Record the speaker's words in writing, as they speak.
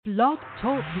Blog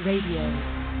Talk Radio.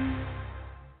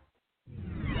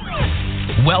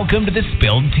 Welcome to The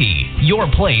Spilled Tea, your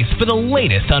place for the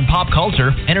latest on pop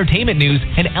culture, entertainment news,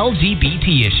 and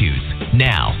LGBT issues.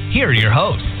 Now, here are your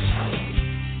hosts.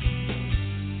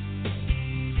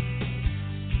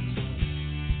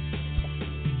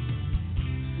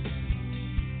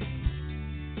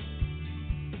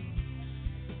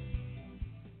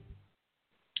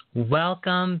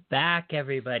 Welcome back,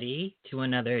 everybody, to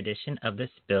another edition of The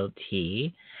Spilled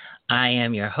Tea. I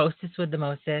am your hostess with the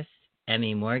mostest,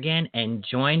 Emmy Morgan, and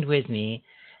joined with me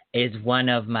is one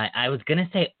of my, I was going to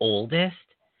say oldest,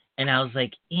 and I was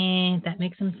like, that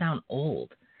makes him sound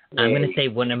old. I'm going to say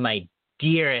one of my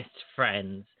dearest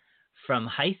friends from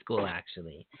high school,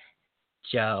 actually.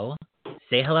 Joe.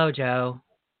 Say hello, Joe.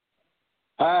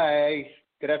 Hi.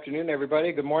 Good afternoon,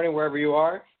 everybody. Good morning, wherever you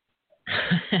are.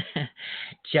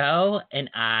 Joe and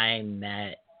I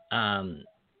met,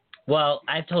 well,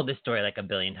 I've told this story like a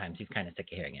billion times. He's kind of sick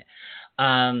of hearing it.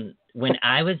 When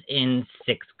I was in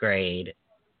 6th grade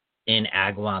in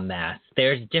Agawam, Mass,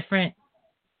 there's different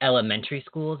elementary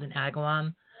schools in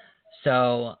Agawam.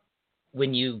 So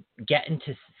when you get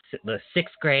into the 6th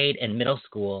grade and middle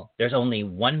school, there's only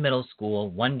one middle school,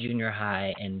 one junior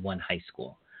high, and one high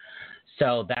school.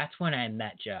 So that's when I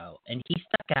met Joe. And he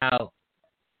stuck out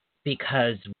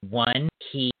because, one,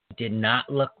 he did not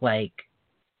look like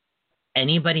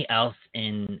anybody else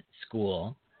in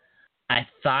school. I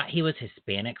thought he was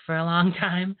Hispanic for a long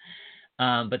time,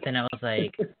 but then I was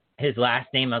like, his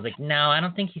last name, I was like, no, I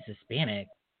don't think he's Hispanic.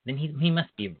 Then he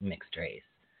must be mixed race,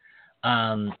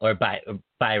 or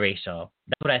biracial.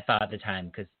 That's what I thought at the time,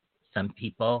 because some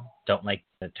people don't like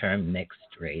the term mixed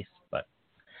race, but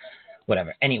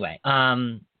whatever. Anyway, so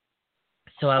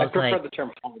I prefer the term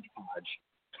hodgepodge.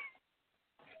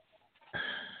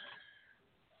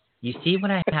 You see what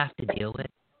I have to deal with?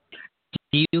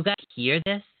 Do you guys hear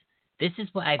this? This is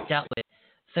what I've dealt with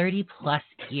 30 plus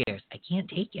years. I can't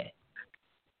take it.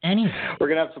 Anyway. We're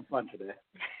going to have some fun today.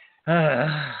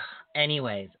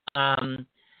 Anyways,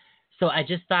 so I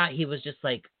just thought he was just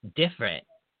like different.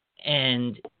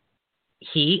 And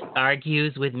he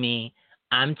argues with me.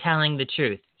 I'm telling the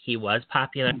truth. He was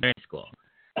popular in school.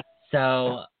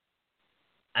 So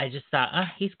I just thought,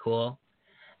 he's cool.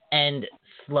 And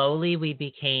slowly we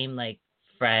became like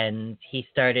friends. He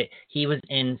was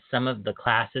in some of the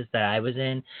classes that I was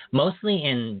in, mostly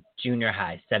in junior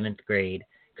high, 7th grade,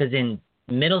 because in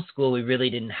middle school we really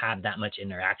didn't have that much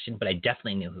interaction, but I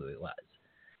definitely knew who he was.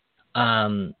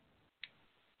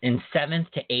 In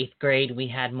 7th to 8th grade we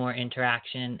had more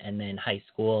interaction, and then high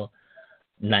school,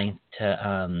 9th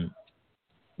to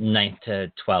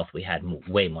 12th we had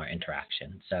way more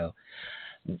interaction. So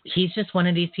he's just one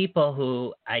of these people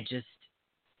who I just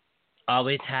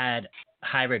always had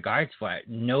high regards for.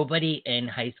 Nobody in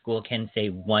high school can say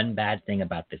one bad thing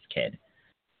about this kid.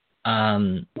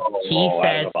 He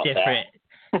says different.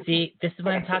 See, this is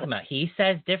what I'm talking about. He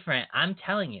says different. I'm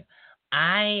telling you,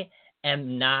 I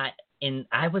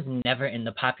was never in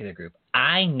the popular group.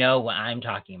 I know what I'm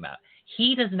talking about.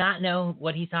 He does not know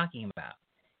what he's talking about.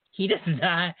 He does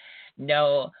not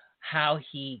know how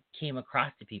he came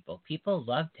across to people. People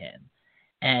loved him.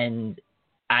 And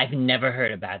I've never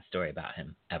heard a bad story about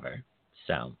him, ever.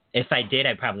 So if I did,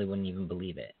 I probably wouldn't even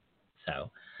believe it. So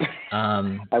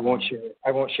I won't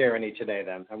share any today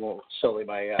then. I won't, solely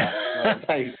my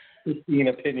pristine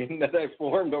opinion that I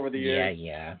formed over the years.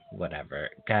 Yeah, whatever.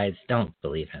 Guys, don't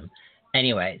believe him.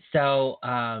 Anyway, so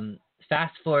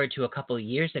fast forward to a couple of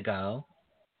years ago,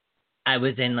 I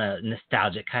was in a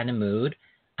nostalgic kind of mood.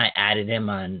 I added him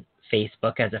on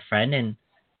Facebook as a friend and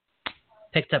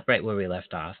picked up right where we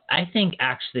left off. I think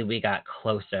actually we got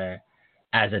closer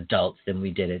as adults than we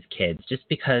did as kids, just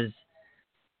because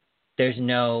there's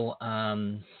no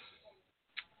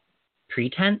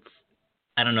pretense.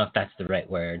 I don't know if that's the right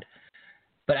word,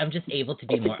 but I'm just able to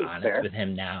be more honest with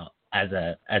him now as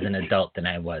an adult than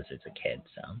I was as a kid.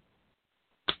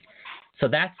 So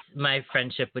that's my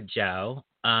friendship with Joe.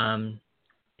 If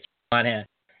you want to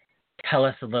tell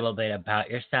us a little bit about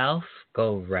yourself,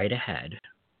 go right ahead.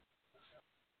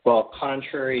 Well,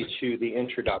 contrary to the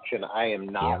introduction, I am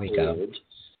not old.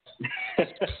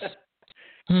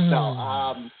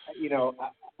 No,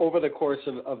 over the course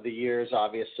of the years,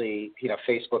 obviously,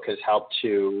 Facebook has helped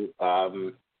to,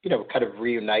 kind of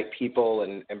reunite people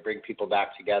and bring people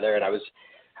back together. And I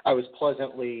was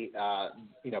pleasantly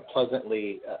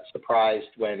surprised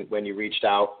when you reached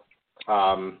out.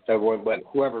 When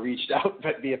whoever reached out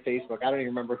via Facebook, I don't even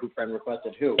remember who friend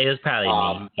requested who. It was probably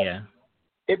me. Yeah.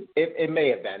 It may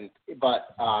have been,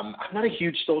 but I'm not a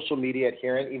huge social media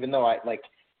adherent, even though I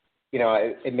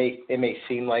it may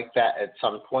seem like that at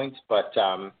some points, but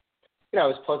I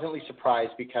was pleasantly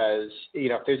surprised because,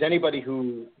 if there's anybody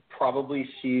who probably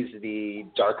sees the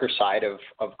darker side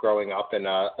of growing up in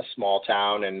a small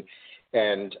town,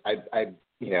 and I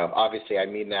obviously I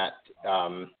mean that,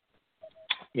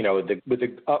 with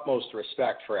the utmost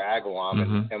respect for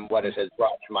Agawam and what it has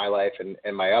brought to my life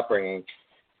and my upbringing.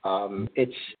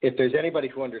 If there's anybody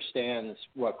who understands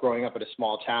what growing up in a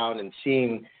small town and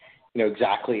seeing,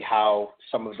 exactly how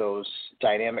some of those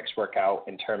dynamics work out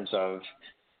in terms of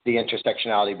the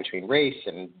intersectionality between race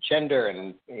and gender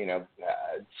and,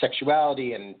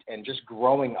 sexuality and just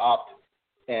growing up.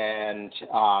 And,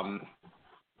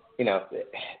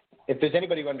 if there's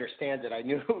anybody who understands it, I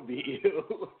knew it would be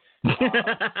you.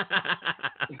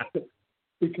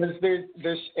 Because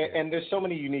there's so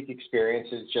many unique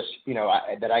experiences just,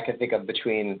 that I can think of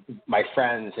between my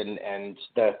friends and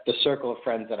the circle of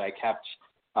friends that I kept,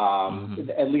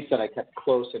 at least that I kept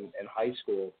close in high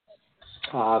school.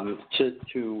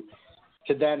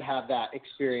 To then have that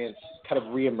experience kind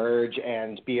of reemerge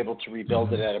and be able to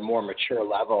rebuild it at a more mature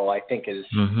level, I think is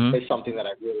something that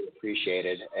I really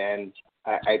appreciated. And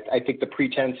I think the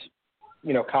pretense,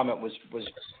 comment was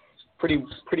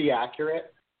pretty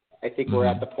accurate. I think we're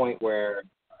at the point where,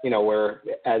 where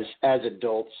as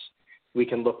adults, we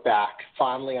can look back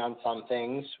fondly on some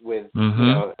things with,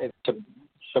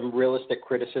 some realistic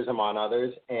criticism on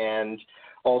others, and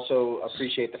also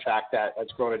appreciate the fact that as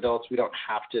grown adults, we don't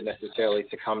have to necessarily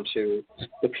succumb to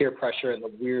the peer pressure and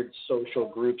the weird social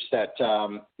groups that,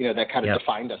 that kind of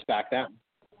defined us back then.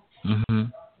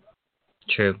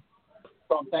 True.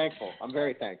 So I'm thankful. I'm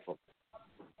very thankful.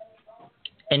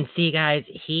 And see, guys,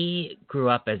 he grew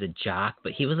up as a jock,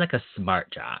 but he was like a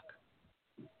smart jock.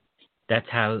 That's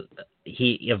how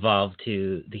he evolved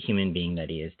to the human being that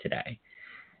he is today.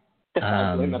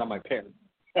 I blame that on my parents.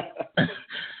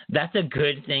 That's a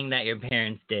good thing that your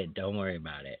parents did. Don't worry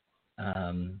about it.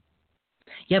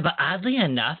 But oddly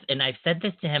enough, and I've said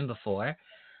this to him before,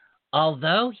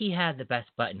 although he had the best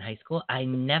butt in high school, I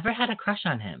never had a crush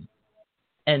on him.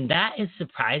 And that is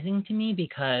surprising to me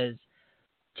because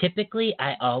typically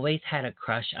I always had a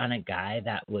crush on a guy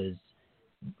that was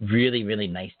really, really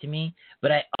nice to me.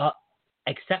 But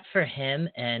except for him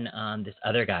and this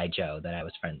other guy, Joe, that I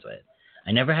was friends with,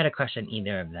 I never had a crush on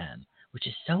either of them, which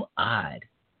is so odd.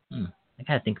 I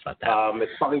gotta think about that.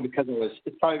 It's probably because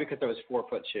I was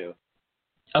 4'2".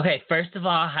 Okay, first of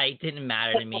all, height didn't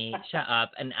matter to me. Shut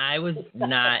up. And I was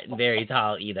not very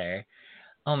tall either.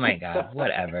 Oh my God,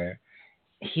 whatever.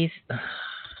 He's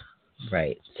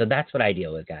right. So that's what I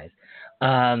deal with, guys.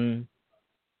 So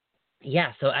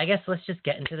I guess let's just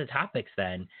get into the topics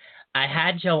then. I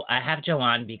have Joe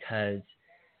on because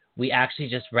we actually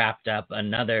just wrapped up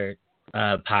another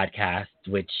podcast,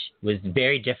 which was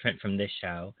very different from this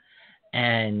show,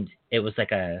 and it was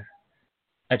like a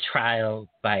trial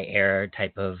by error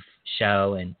type of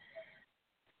show, and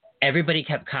everybody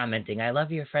kept commenting, "I love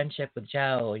your friendship with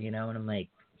Joe," and I'm like,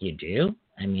 "You do?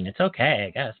 I mean, it's okay,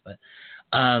 I guess." But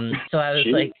so I was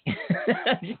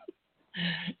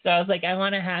like, I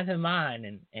want to have him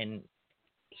on and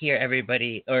hear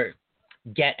everybody or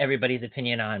get everybody's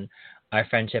opinion on our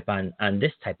friendship on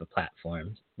this type of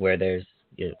platform where there's,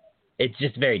 it's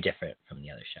just very different from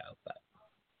the other show. But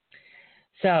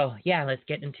so let's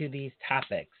get into these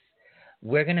topics.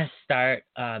 We're gonna start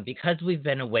because we've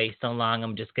been away so long.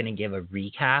 I'm just gonna give a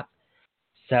recap.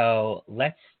 So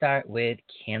let's start with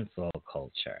cancel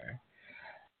culture.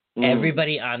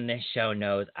 Everybody on this show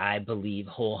knows I believe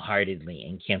wholeheartedly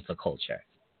in cancel culture,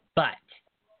 but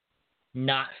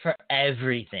not for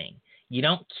everything. You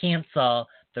don't cancel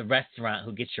the restaurant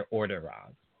who gets your order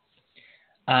wrong.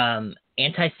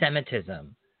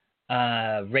 Anti-Semitism,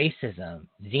 racism,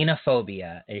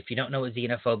 xenophobia. If you don't know what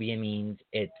xenophobia means,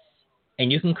 it's,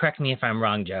 and you can correct me if I'm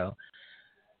wrong, Joe,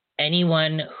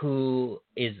 anyone who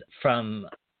is from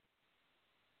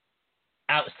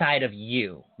outside of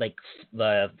you, like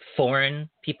the foreign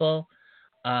people.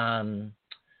 How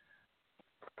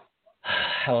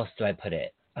else do I put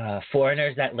it?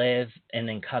 Foreigners that live and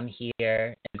then come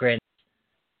here, immigrants,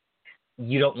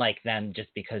 you don't like them just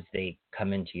because they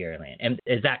come into your land. And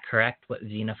is that correct, what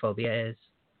xenophobia is?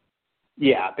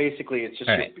 Yeah, basically it's just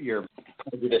your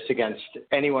prejudice against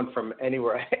anyone from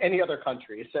anywhere, any other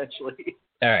country, essentially.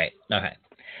 All right, okay.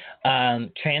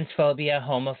 Transphobia,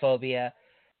 homophobia,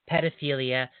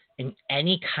 pedophilia, and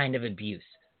any kind of abuse.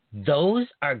 Those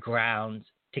are grounds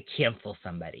to cancel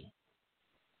somebody.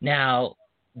 Now,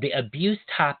 the abuse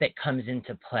topic comes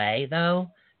into play,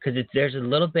 though, because there's a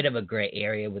little bit of a gray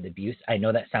area with abuse. I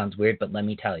know that sounds weird, but let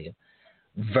me tell you.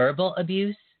 Verbal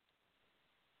abuse,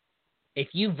 if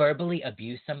you verbally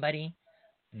abuse somebody,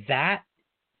 that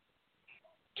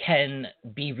can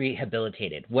be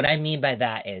rehabilitated. What I mean by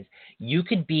that is you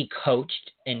could be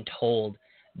coached and told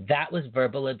that was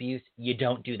verbal abuse. You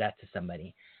don't do that to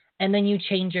somebody. And then you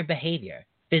change your behavior.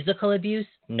 Physical abuse?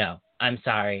 No, I'm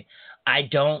sorry. I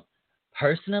don't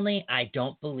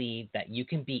believe that you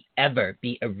can ever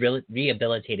be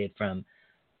rehabilitated from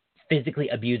physically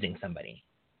abusing somebody.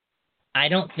 I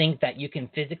don't think that you can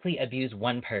physically abuse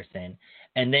one person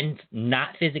and then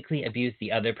not physically abuse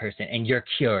the other person and you're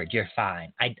cured, you're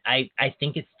fine. I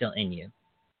think it's still in you.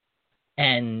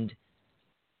 And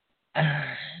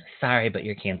sorry, but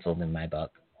you're canceled in my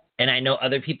book. And I know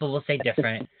other people will say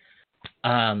different.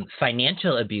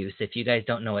 Financial abuse, if you guys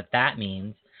don't know what that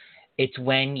means, it's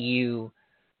when you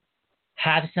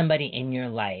have somebody in your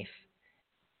life,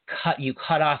 you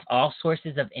cut off all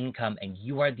sources of income and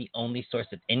you are the only source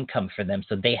of income for them,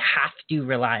 so they have to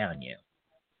rely on you.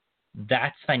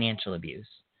 That's financial abuse.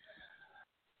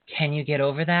 Can you get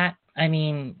over that? I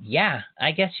mean, yeah,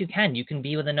 I guess you can. You can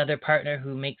be with another partner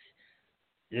who makes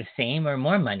the same or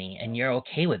more money and you're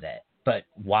okay with it. But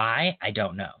why? I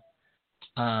don't know.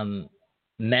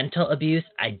 Mental abuse,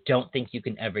 I don't think you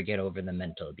can ever get over the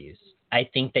mental abuse. I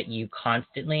think that you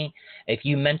constantly, if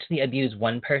you mentally abuse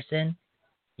one person,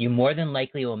 you more than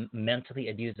likely will mentally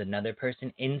abuse another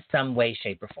person in some way,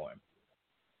 shape, or form.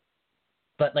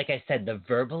 But like I said, the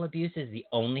verbal abuse is the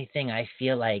only thing I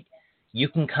feel like you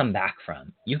can come back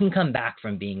from. You can come back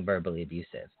from being verbally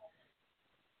abusive.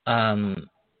 I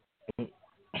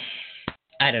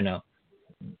don't know.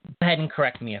 Go ahead and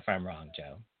correct me if I'm wrong,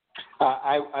 Joe.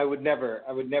 I would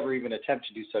never even attempt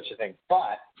to do such a thing.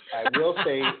 But I will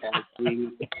say, as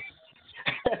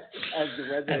the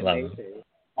resident native,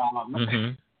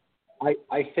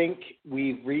 I think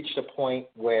we've reached a point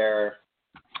where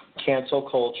cancel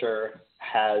culture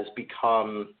has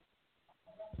become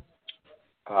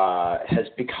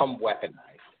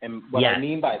weaponized. And what I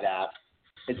mean by that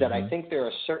is that I think there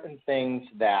are certain things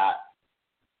that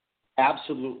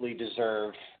absolutely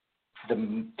deserve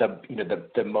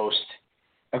the most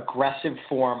aggressive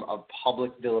form of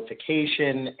public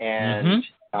vilification, and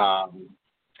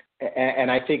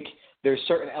I think there's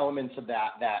certain elements of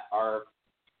that are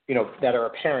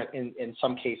apparent in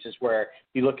some cases where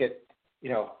you look at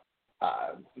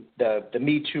the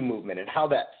Me Too movement and how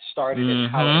that started and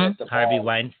how it has evolved. Harvey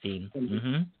Weinstein.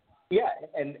 Yeah,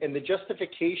 and the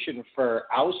justification for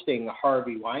ousting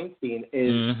Harvey Weinstein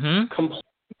is completely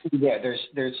there.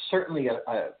 There's certainly a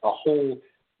whole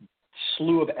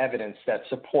slew of evidence that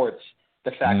supports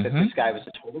the fact that this guy was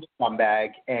a total scumbag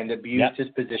and abused his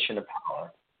position of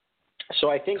power. So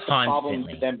I think the problem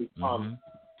then becomes,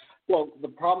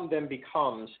 the problem then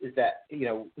becomes is that,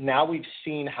 now we've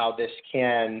seen how this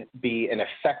can be an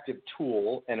effective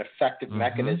tool, an effective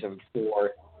mechanism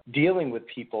for dealing with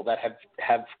people that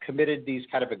have committed these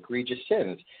kind of egregious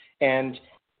sins. And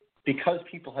because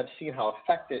people have seen how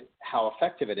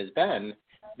effective it has been,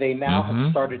 they now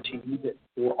have started to use it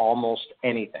for almost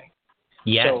anything.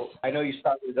 Yes. So I know you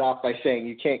started off by saying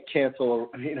you can't cancel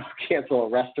a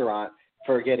restaurant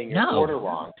for getting your order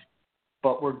wrong,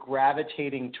 but we're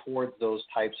gravitating towards those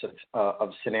types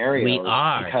of scenarios. We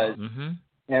are. Because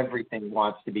everything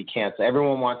wants to be canceled.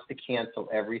 Everyone wants to cancel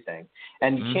everything,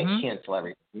 and you can't cancel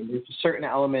everything. I mean, there's a certain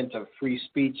element of free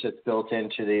speech that's built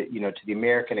into to the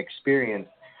American experience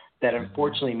that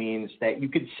unfortunately means that you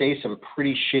could say some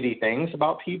pretty shitty things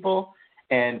about people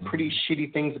and pretty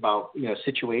shitty things about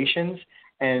situations,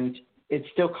 and it's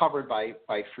still covered by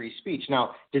free speech.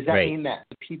 Now, does that mean that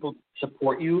the people who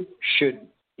support you should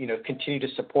continue to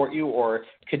support you or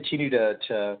continue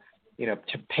to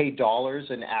pay dollars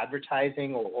in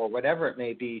advertising or whatever it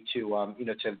may be to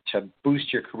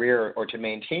boost your career or to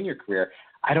maintain your career?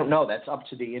 I don't know. That's up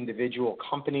to the individual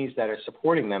companies that are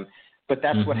supporting them. But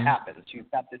that's what happens.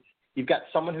 You've got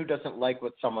someone who doesn't like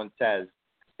what someone says,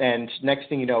 and next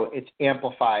thing you know, it's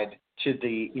amplified to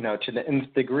the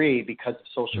nth degree because of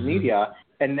social media.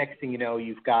 And next thing you know,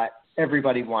 you've got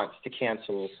everybody wants to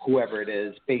cancel whoever it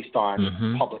is based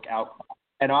on public outcry.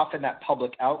 And often that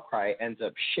public outcry ends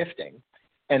up shifting.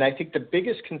 And I think the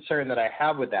biggest concern that I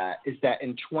have with that is that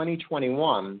in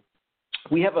 2021,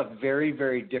 we have a very,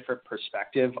 very different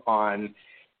perspective on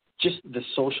just the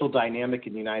social dynamic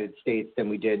in the United States than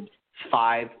we did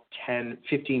 5, 10,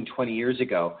 15, 20 years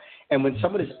ago. And when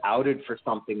someone is outed for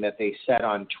something that they said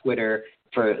on Twitter,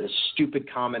 for a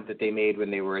stupid comment that they made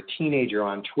when they were a teenager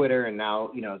on Twitter, and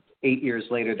now, 8 years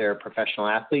later, they're a professional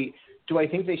athlete, do I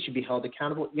think they should be held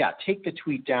accountable? Yeah, take the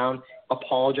tweet down,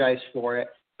 apologize for it.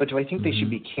 But do I think they should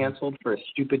be canceled for a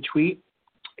stupid tweet?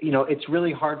 It's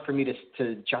really hard for me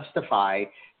to justify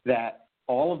that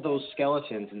all of those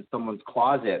skeletons in someone's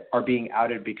closet are being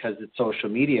outed because it's social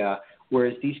media,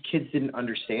 whereas these kids didn't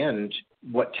understand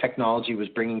what technology was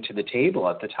bringing to the table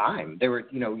at the time. They were,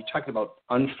 you're talking about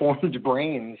unformed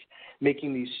brains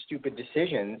making these stupid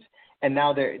decisions, and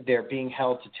now they're being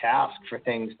held to task for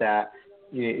things that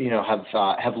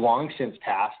have long since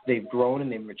passed. They've grown and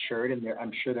they've matured, and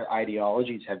I'm sure their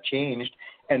ideologies have changed,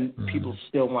 and people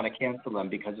still want to cancel them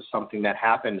because of something that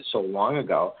happened so long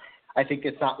ago. I think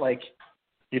it's not like,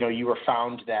 you were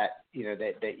found that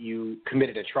you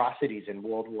committed atrocities in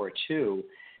World War II.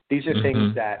 These are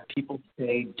things that people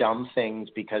say dumb things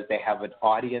because they have an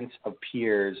audience of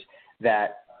peers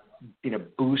that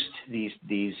boost these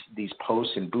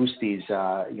posts and boost these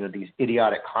these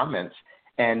idiotic comments.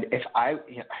 And if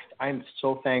I'm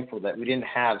so thankful that we didn't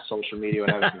have social media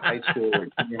when I was in high school or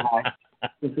junior high.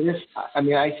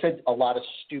 I said a lot of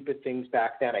stupid things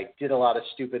back then. I did a lot of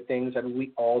stupid things. I mean,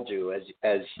 we all do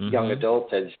as young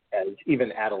adults, as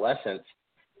even adolescents.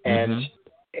 And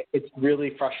it's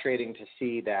really frustrating to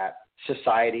see that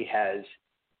society has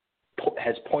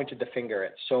pointed the finger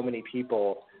at so many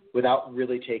people without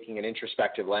really taking an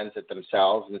introspective lens at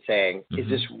themselves and saying, is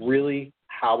this really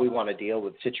how we want to deal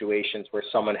with situations where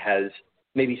someone has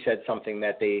maybe said something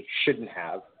that they shouldn't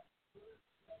have?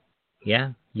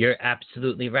 Yeah, you're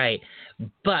absolutely right.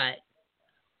 But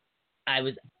I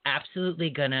was absolutely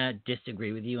going to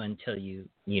disagree with you until you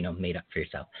made up for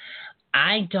yourself.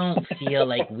 I don't feel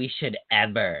like we should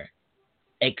ever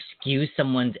excuse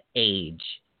someone's age.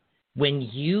 When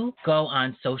you go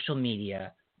on social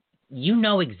media, you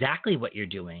know exactly what you're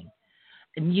doing.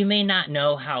 And you may not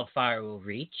know how far it will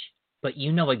reach, but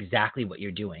you know exactly what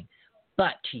you're doing.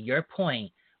 But to your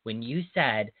point, when you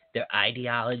said their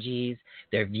ideologies,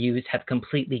 their views have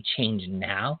completely changed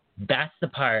now, that's the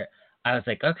part I was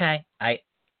like, okay, I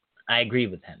agree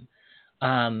with him.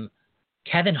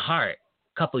 Kevin Hart,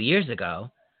 a couple years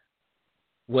ago,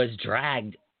 was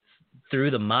dragged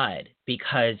through the mud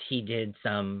because he did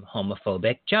some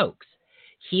homophobic jokes.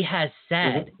 He has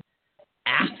said,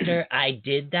 after I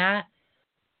did that,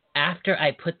 after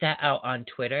I put that out on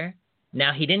Twitter,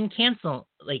 now he didn't cancel,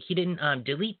 he didn't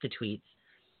delete the tweets,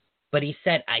 but he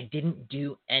said, I didn't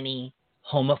do any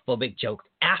homophobic jokes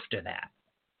after that.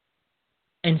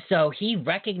 And so he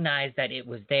recognized that it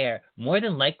was there. More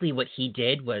than likely what he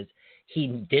did was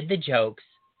he did the jokes,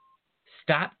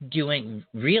 stopped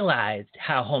realized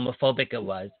how homophobic it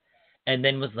was, and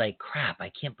then was like, crap, I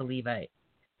can't believe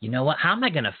how am I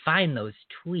going to find those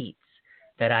tweets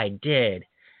that I did?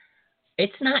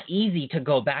 It's not easy to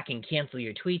go back and cancel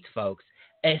your tweets, folks,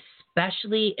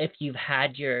 especially if you've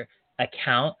had your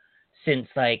account since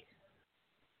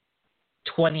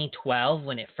 2012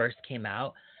 when it first came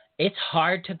out. It's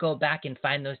hard to go back and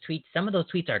find those tweets. Some of those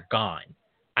tweets are gone.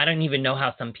 I don't even know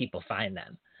how some people find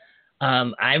them.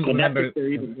 I remember they're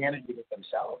even managing it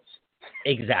themselves.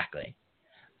 Exactly.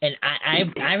 And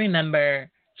I remember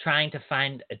trying to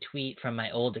find a tweet from my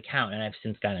old account, and I've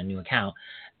since got a new account,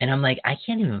 and I'm like, I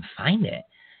can't even find it.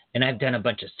 And I've done a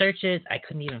bunch of searches. I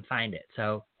couldn't even find it.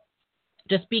 So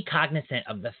just be cognizant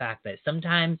of the fact that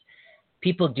sometimes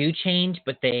people do change,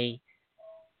 but they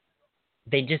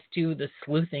just do the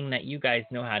sleuthing that you guys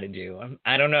know how to do.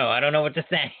 I don't know. I don't know what to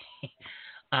say.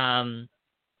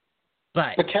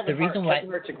 But Kevin Kevin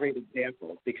Hart's a great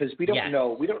example because we don't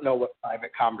know what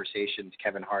private conversations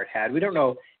Kevin Hart had. We don't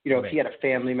know, if he had a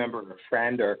family member or a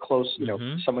friend or a close,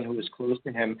 someone who was close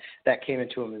to him that came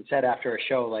into him and said after a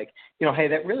show, hey,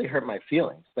 that really hurt my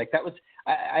feelings. That was,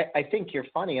 I think you're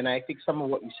funny, and I think some of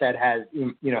what you said has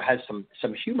some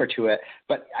humor to it,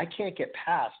 but I can't get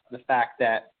past the fact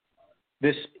that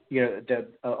this,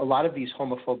 a lot of these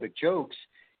homophobic jokes,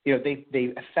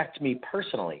 they affect me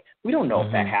personally. We don't know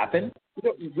if that happened.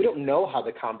 We don't know how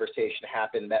the conversation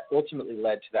happened that ultimately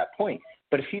led to that point.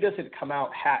 But if he doesn't come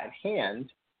out hat in hand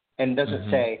and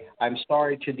doesn't say, I'm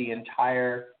sorry to the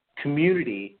entire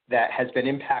community that has been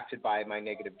impacted by my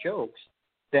negative jokes,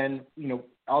 then,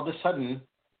 all of a sudden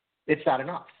it's not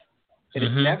enough. It is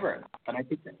never enough. And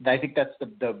I think that's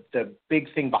the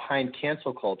big thing behind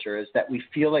cancel culture is that we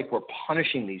feel like we're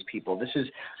punishing these people. This is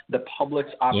the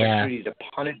public's opportunity to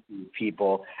punish these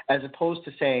people, as opposed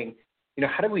to saying,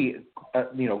 how do we,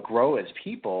 grow as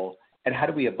people, and how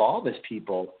do we evolve as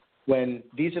people when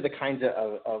these are the kinds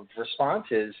of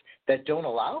responses that don't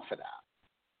allow for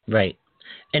that? Right.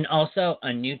 And also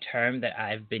a new term that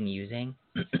I've been using,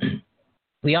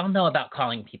 we all know about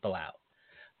calling people out.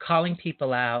 Calling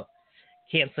people out,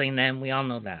 canceling them, we all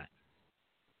know that.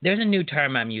 There's a new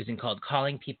term I'm using called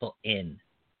calling people in.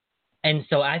 And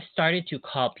so I've started to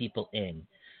call people in.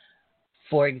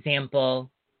 For example,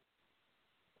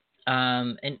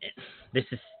 and this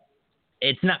is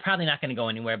it's probably not going to go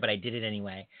anywhere, but I did it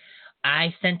anyway.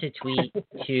 I sent a tweet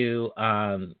to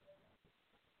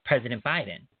President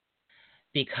Biden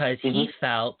because he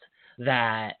felt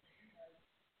that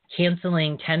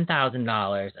canceling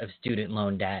 $10,000 of student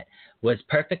loan debt was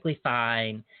perfectly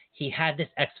fine. He had this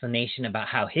explanation about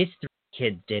how his 3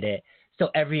 kids did it, so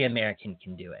every American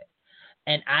can do it.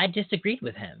 And I disagreed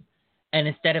with him. And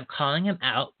instead of calling him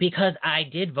out, because I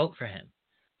did vote for him,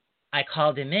 I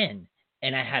called him in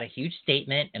and I had a huge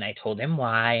statement and I told him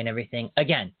why and everything.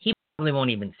 Again, he probably won't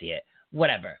even see it,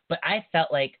 whatever. But I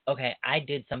felt like, okay, I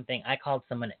did something. I called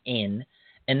someone in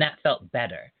and that felt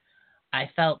better. I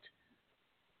felt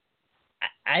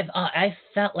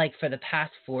like for the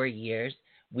past 4 years,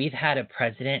 we've had a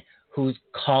president who's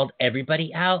called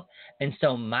everybody out. And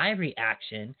so my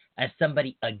reaction as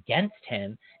somebody against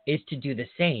him is to do the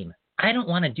same. I don't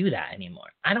want to do that anymore.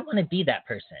 I don't want to be that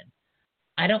person.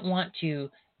 I don't want to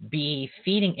be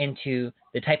feeding into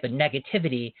the type of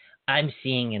negativity I'm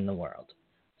seeing in the world.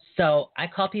 So I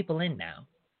call people in now.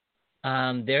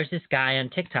 There's this guy on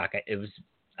TikTok. This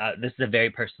is a very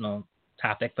personal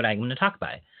topic, but I'm going to talk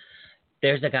about it.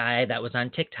 There's a guy that was on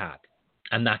TikTok.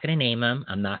 I'm not going to name him.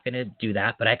 I'm not going to do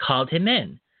that, but I called him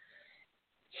in.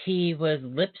 He was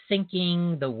lip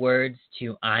syncing the words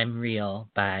to I'm Real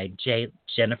by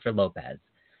Jennifer Lopez.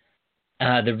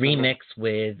 The remix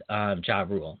with Ja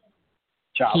Rule.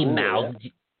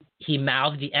 He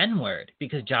mouthed the N-word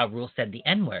because Ja Rule said the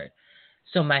N-word.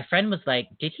 So my friend was like,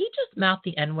 did he just mouth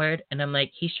the N-word? And I'm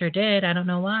like, he sure did. I don't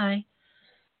know why.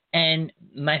 And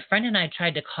my friend and I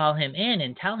tried to call him in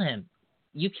and tell him,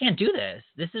 you can't do this.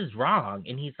 This is wrong.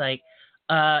 And he's like,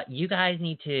 you guys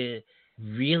need to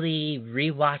really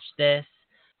rewatch this.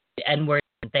 The N-word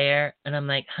isn't there. And I'm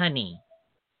like, honey,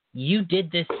 you did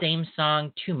this same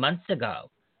song 2 months ago.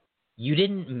 You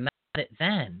didn't mouth it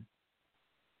then.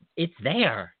 It's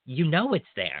there. You know it's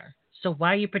there. So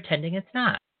why are you pretending it's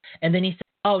not? And then he said,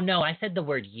 oh, no, I said the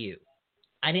word you.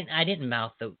 I didn't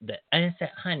mouth the I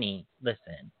said, honey,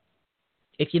 listen.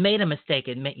 If you made a mistake,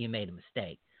 admit you made a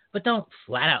mistake. But don't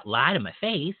flat out lie to my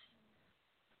face.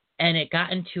 And it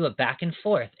got into a back and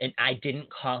forth, and I didn't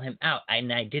call him out,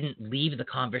 and I didn't leave the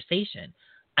conversation.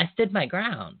 I stood my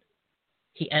ground.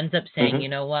 He ends up saying, you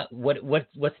know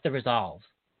what's the resolve?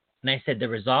 And I said, the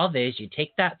resolve is you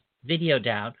take that video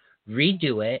down,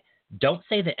 redo it, don't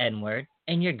say the N-word,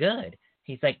 and you're good.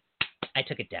 He's like, I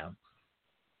took it down.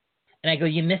 And I go,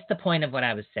 you missed the point of what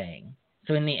I was saying.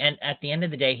 So at the end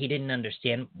of the day, he didn't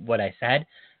understand what I said,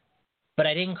 but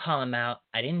I didn't call him out.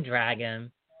 I didn't drag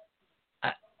him.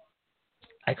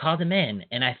 I called him in,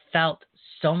 and I felt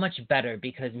so much better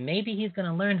because maybe he's going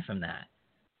to learn from that.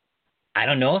 I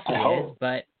don't know if he is,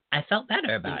 but I felt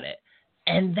better about it.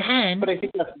 And then... But I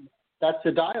think that's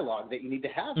a dialogue that you need to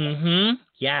have.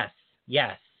 Yes.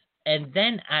 And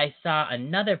then I saw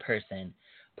another person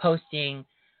posting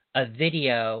a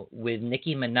video with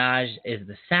Nicki Minaj is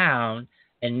the sound,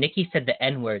 and Nicki said the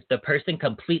N-word. The person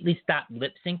completely stopped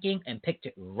lip syncing and picked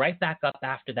it right back up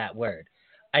after that word.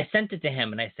 I sent it to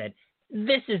him, and I said,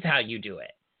 this is how you do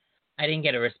it. I didn't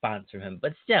get a response from him,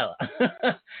 but still,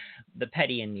 the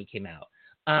petty in me came out.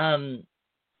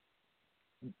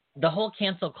 The whole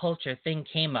cancel culture thing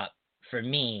came up for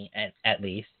me, at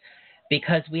least,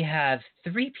 because we have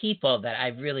 3 people that I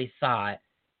really thought,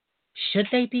 should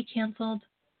they be canceled?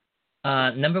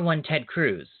 Number 1, Ted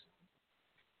Cruz.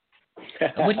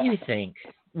 What do you think?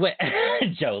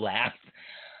 Joe laughs.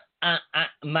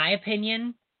 My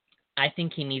opinion, I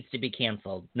think he needs to be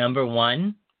canceled. Number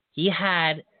 1, he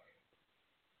had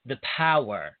the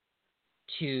power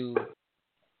to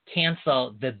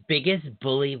cancel the biggest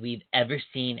bully we've ever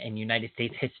seen in United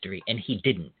States history, and he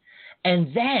didn't.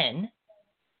 And then,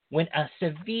 when a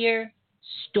severe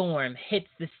storm hits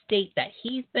the state that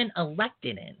he's been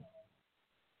elected in,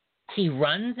 he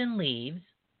runs and leaves,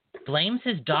 blames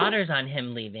his daughters on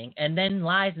him leaving, and then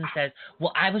lies and says,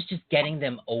 well, I was just getting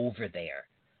them over there.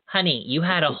 Honey, you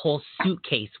had a whole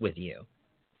suitcase with you.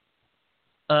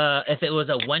 If it was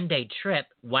a one-day trip,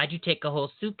 why'd you take a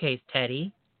whole suitcase,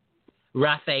 Teddy?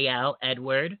 Raphael,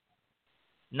 Edward,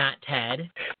 not Ted.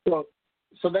 Well,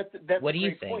 so that's what a do you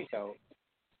great think? Point, though.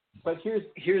 But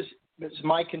here's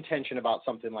my contention about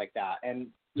something like that, and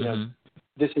you know,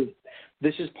 this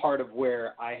is part of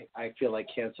where I feel like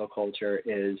cancel culture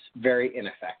is very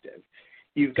ineffective.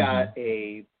 You've got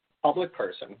a public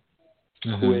person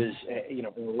who is an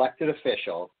elected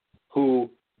official who,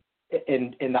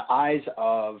 in the eyes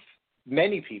of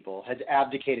many people, has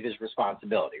abdicated his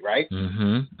responsibility, right?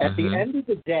 At the end of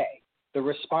the day, the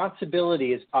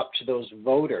responsibility is up to those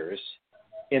voters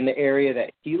in the area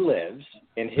that he lives,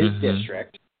 in his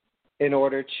district, in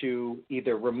order to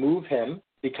either remove him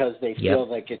because they feel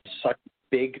like it's such a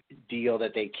big deal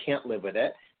that they can't live with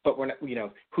it. But we're not,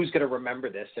 who's going to remember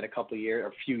this in a couple of years or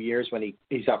a few years when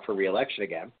he's up for re-election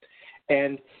again?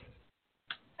 And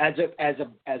as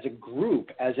a group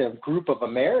of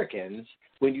Americans,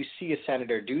 when you see a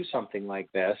senator do something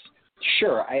like this,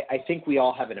 sure, I think we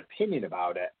all have an opinion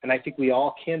about it, and I think we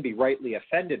all can be rightly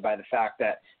offended by the fact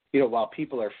that while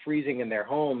people are freezing in their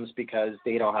homes because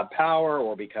they don't have power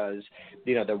or because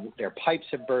their pipes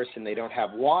have burst and they don't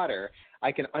have water,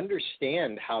 I can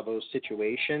understand how those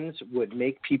situations would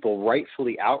make people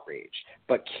rightfully outraged.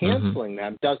 But canceling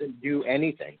them doesn't do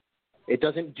anything. It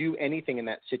doesn't do anything in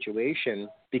that situation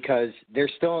because they're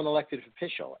still an elected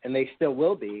official, and they still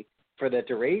will be for the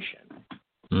duration.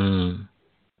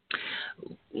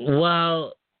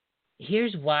 Well,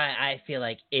 here's why I feel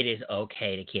like it is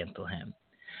okay to cancel him.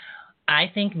 I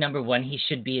think, number one, he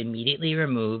should be immediately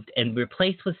removed and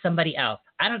replaced with somebody else.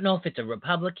 I don't know if it's a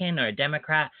Republican or a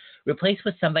Democrat. Replaced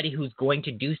with somebody who's going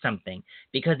to do something.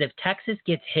 Because if Texas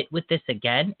gets hit with this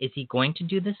again, is he going to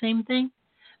do the same thing?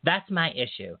 That's my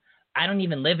issue. I don't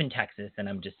even live in Texas, and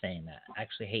I'm just saying that. I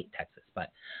actually hate Texas.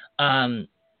 But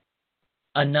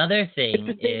another thing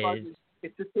is...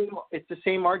 It's the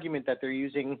same argument that they're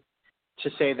using to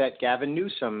say that Gavin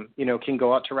Newsom, can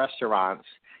go out to restaurants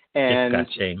and with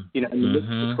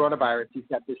the coronavirus,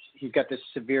 he's got this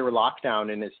severe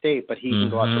lockdown in his state, but he can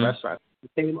go out to restaurants. The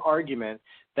same argument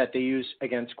that they use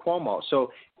against Cuomo.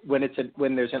 So when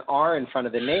there's an R in front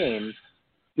of the name,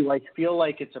 do I feel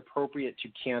like it's appropriate to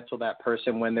cancel that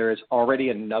person when there is already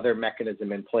another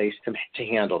mechanism in place to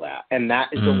handle that, and that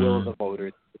is the will of the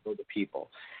voters, the will of the people.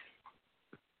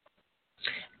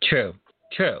 True.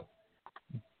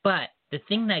 But the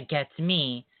thing that gets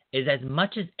me is, as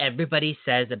much as everybody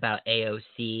says about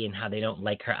AOC and how they don't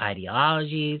like her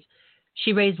ideologies,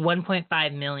 she raised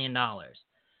 $1.5 million.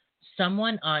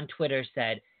 Someone on Twitter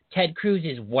said, Ted Cruz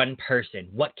is one person.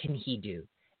 What can he do?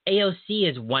 AOC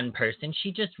is one person.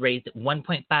 She just raised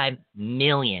 $1.5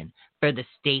 million for the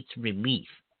state's relief.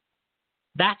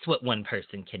 That's what one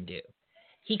person can do.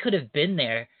 He could have been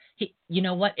there. You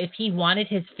know what? If he wanted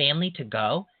his family to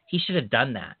go, he should have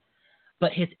done that.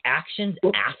 But his actions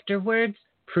afterwards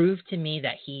proved to me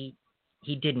that he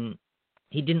didn't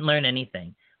learn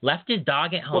anything. Left his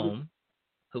dog at home,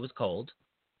 who was cold,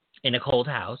 in a cold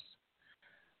house.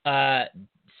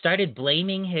 Started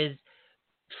blaming his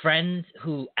friends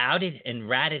who outed and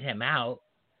ratted him out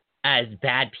as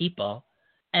bad people,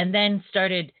 and then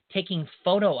started taking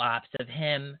photo ops of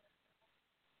him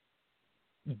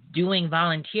doing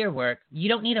volunteer work. You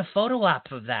don't need a photo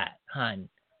op of that, hun.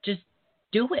 Just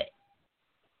do it.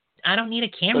 I don't need a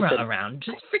camera around.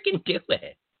 Just freaking do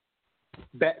it.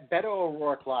 Beto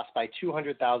O'Rourke lost by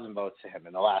 200,000 votes to him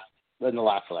in the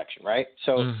last election, right?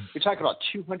 So you're talking about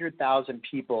 200,000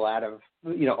 people out of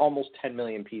almost 10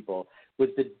 million people was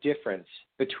the difference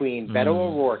between Beto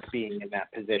O'Rourke being in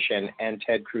that position and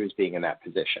Ted Cruz being in that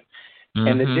position.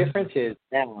 And the difference is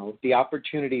now the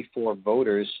opportunity for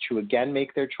voters to again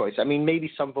make their choice. I mean,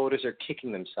 maybe some voters are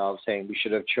kicking themselves saying we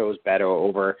should have chose Beto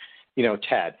over,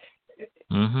 Ted.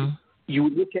 You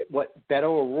look at what Beto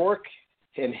O'Rourke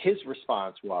and his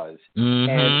response was,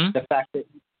 and the fact that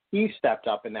he stepped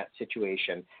up in that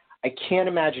situation. I can't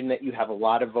imagine that you have a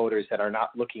lot of voters that are not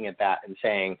looking at that and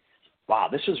saying, wow,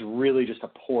 this was really just a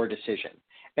poor decision.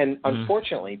 And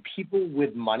unfortunately, people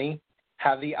with money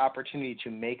have the opportunity to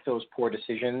make those poor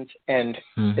decisions and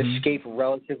escape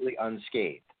relatively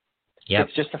unscathed. Yep.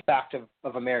 It's just a fact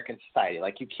of American society.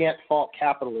 Like, you can't fault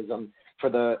capitalism for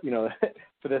the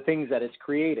for the things that it's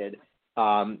created.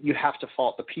 You have to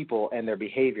fault the people and their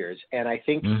behaviors. And I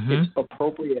think it's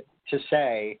appropriate to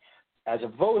say, as a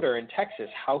voter in Texas,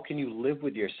 how can you live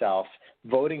with yourself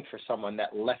voting for someone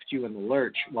that left you in the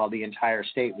lurch while the entire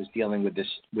state was dealing with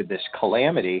this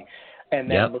calamity, and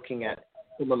then looking at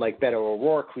someone like Beto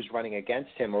O'Rourke, who's running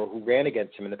against him or who ran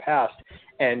against him in the past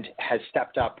and has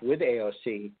stepped up with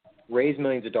AOC, raised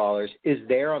millions of dollars, is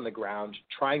there on the ground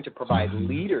trying to provide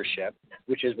leadership,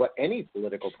 which is what any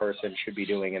political person should be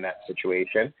doing in that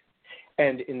situation,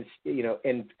 and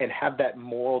have that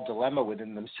moral dilemma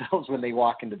within themselves when they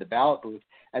walk into the ballot booth,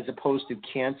 as opposed to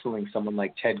canceling someone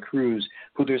like Ted Cruz,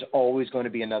 who there's always going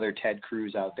to be another Ted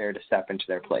Cruz out there to step into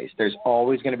their place. There's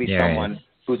always going to be someone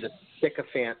who's a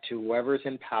sycophant to whoever's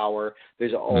in power.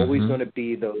 There's always going to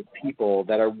be those people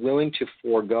that are willing to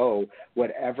forego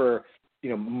whatever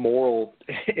moral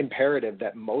imperative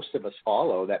that most of us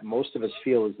follow, that most of us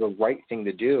feel is the right thing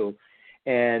to do,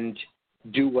 and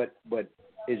do what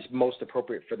is most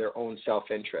appropriate for their own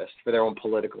self-interest, for their own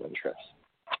political interests.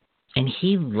 And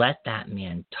he let that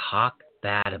man talk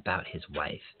bad about his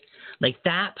wife. Like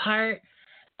that part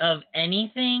of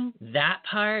anything, that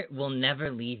part will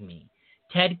never leave me.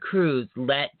 Ted Cruz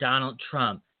let Donald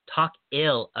Trump talk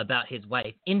ill about his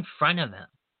wife in front of him,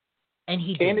 and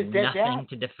he did nothing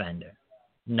to defend her.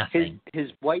 Nothing. His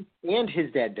wife and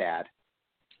his dead dad.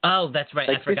 Oh, that's right.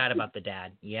 Like, I forgot about the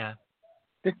dad. Yeah.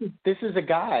 This is a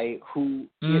guy who,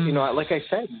 you know, like I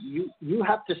said, you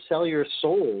have to sell your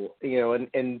soul, you know,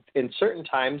 and certain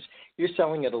times you're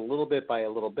selling it a little bit by a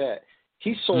little bit.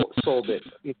 He sold it,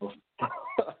 you know.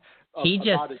 He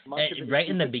just right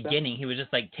in the beginning, he was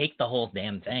just like, take the whole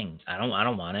damn thing. I don't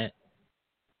want it.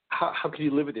 How can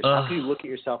you live with this? How can you look at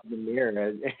yourself in the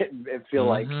mirror and feel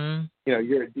like, you know,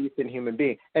 you're a decent human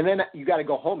being? And then you got to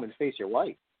go home and face your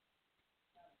wife.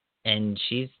 And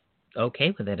she's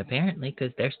okay with it, apparently,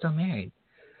 because they're still married.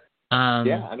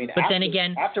 Yeah, I mean, but then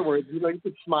again, afterwards, you know, you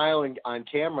could smile on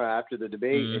camera after the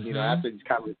debate, and you know, after these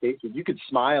conversations, you could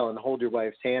smile and hold your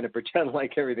wife's hand and pretend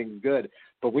like everything's good.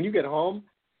 But when you get home,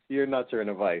 your nuts are in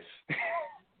a vice.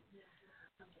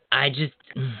 I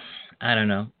don't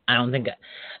know. I don't think.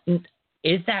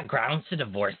 Is that grounds to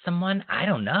divorce someone? I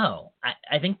don't know.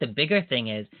 I think the bigger thing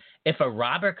is, if a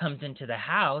robber comes into the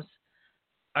house,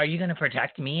 are you going to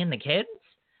protect me and the kids?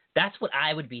 That's what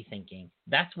I would be thinking.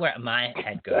 That's where my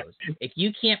head goes. If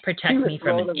you can't protect me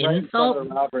from an insult,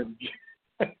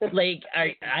 like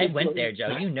I went there,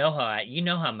 Joe. You know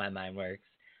how my mind works.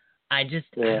 I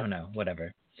don't know.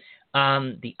 Whatever.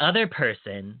 The other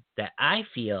person that I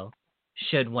feel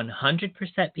should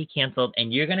 100% be canceled,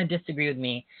 and you're going to disagree with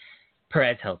me,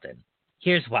 Perez Hilton.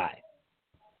 Here's why.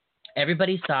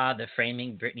 Everybody saw the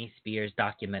Framing Britney Spears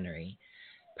documentary.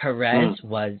 Perez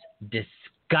was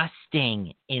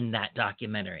disgusting in that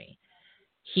documentary.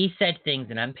 He said things,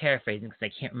 and I'm paraphrasing because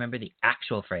I can't remember the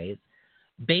actual phrase.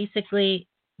 Basically,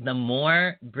 the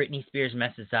more Britney Spears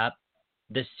messes up,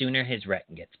 the sooner his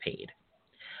rent gets paid.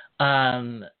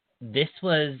 This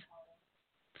was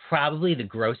probably the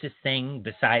grossest thing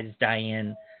besides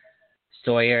Diane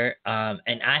Sawyer.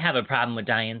 And I have a problem with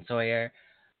Diane Sawyer.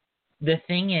 The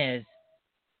thing is,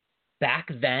 back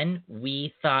then,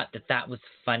 we thought that was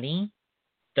funny.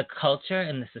 The culture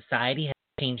and the society has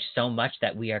changed so much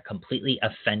that we are completely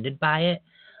offended by it.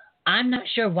 I'm not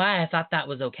sure why I thought that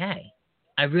was okay.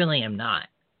 I really am not.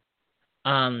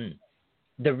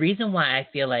 The reason why I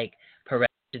feel like Perez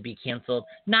should be canceled,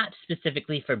 not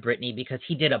specifically for Britney, because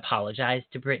he did apologize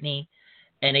to Britney.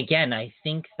 And again, I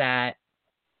think that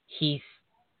he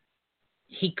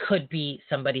could be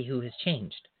somebody who has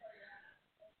changed.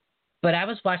 But I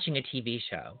was watching a TV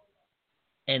show,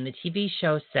 and the TV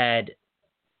show said,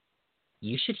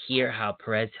 you should hear how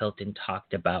Perez Hilton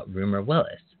talked about Rumor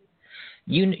Willis.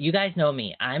 You guys know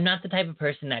me. I'm not the type of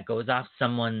person that goes off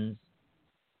someone's,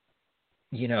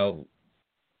 you know,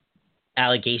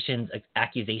 allegations,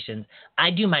 accusations.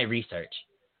 I do my research.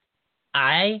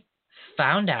 I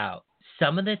found out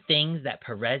some of the things that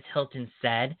Perez Hilton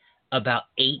said about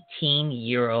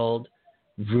 18-year-old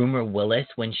Rumor Willis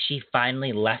when she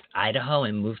finally left Idaho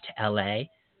and moved to LA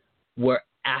were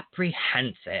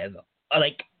apprehensive.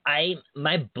 Like,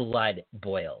 my blood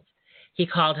boiled. He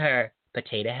called her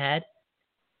potato head.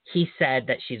 He said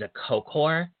that she's a coke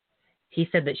whore. He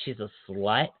said that she's a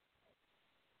slut,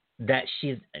 that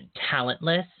she's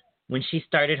talentless. When she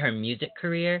started her music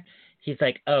career, he's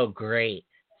like, oh, great.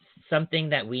 Something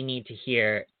that we need to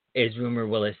hear is Rumor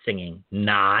Willis singing.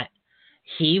 Not.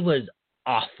 He was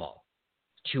awful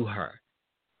to her.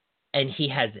 And he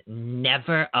has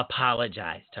never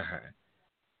apologized to her.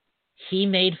 He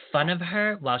made fun of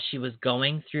her while she was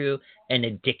going through an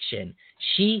addiction.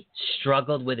 She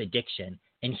struggled with addiction,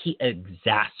 and he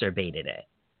exacerbated it.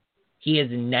 He has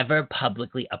never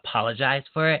publicly apologized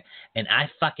for it, and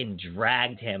I fucking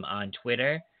dragged him on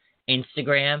Twitter,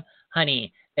 Instagram.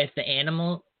 Honey, if the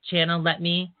Animal Channel let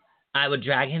me, I would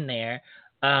drag him there.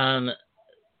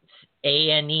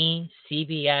 A&E,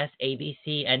 CBS,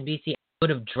 ABC, NBC, I would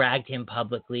have dragged him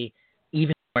publicly,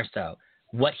 even more so.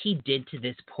 What he did to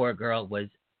this poor girl was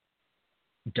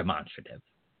demonstrative.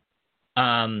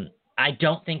 I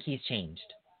don't think he's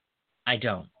changed. I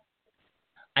don't.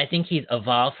 I think he's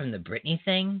evolved from the Britney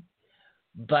thing,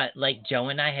 but like Joe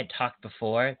and I had talked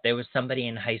before, there was somebody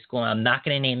in high school, and I'm not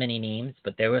going to name any names,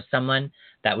 but there was someone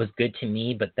that was good to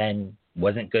me, but then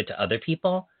wasn't good to other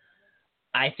people.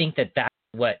 I think that that's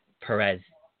what Perez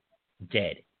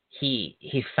did.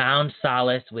 He found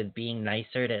solace with being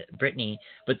nicer to Britney,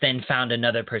 but then found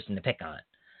another person to pick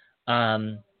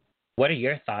on. What are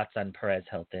your thoughts on Perez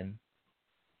Hilton?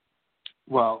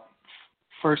 Well,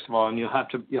 first of all, and you'll have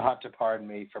to pardon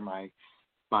me for my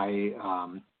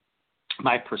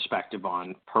my perspective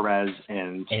on Perez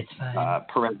and It's fine.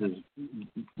 Perez's,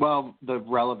 the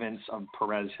relevance of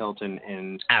Perez Hilton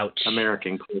in Ouch.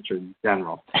 American culture in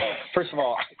general. First of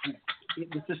all,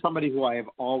 this is somebody who I have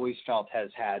always felt has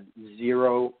had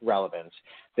zero relevance.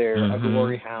 They're a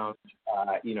glory hound.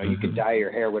 You can dye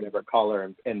your hair whatever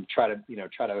color and try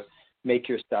to make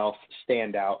yourself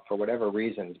stand out for whatever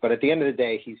reasons. But at the end of the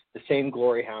day, he's the same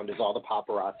glory hound as all the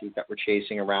paparazzi that were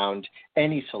chasing around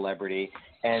any celebrity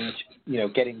and,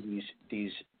 getting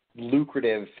these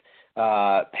lucrative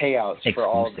payouts for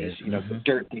all of these, the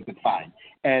dirt they could find.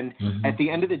 And at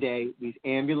the end of the day, these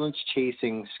ambulance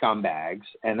chasing scumbags,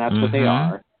 and that's what they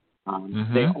are.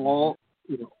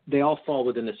 They all fall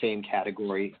within the same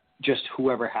category. Just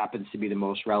whoever happens to be the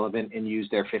most relevant and use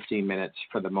their 15 minutes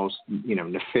for the most,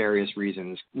 nefarious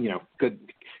reasons,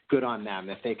 good on them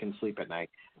if they can sleep at night.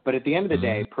 But at the end of the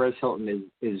day, Perez Hilton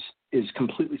is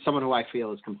completely someone who I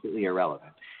feel is completely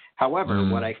irrelevant. However,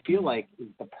 what I feel like is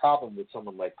the problem with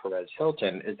someone like Perez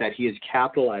Hilton is that he has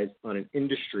capitalized on an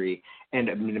industry and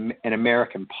an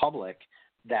American public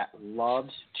that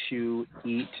loves to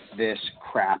eat this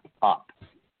crap up.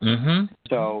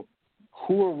 So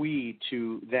who are we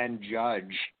to then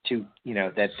judge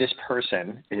that this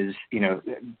person is,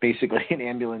 basically an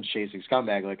ambulance chasing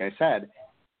scumbag, like I said,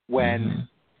 when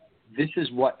this is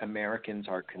what Americans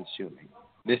are consuming.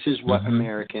 This is what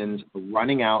Americans are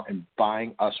running out and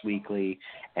buying Us Weekly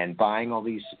and buying all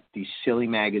these silly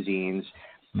magazines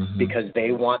because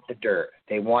they want the dirt.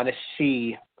 They want to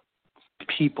see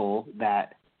people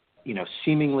that,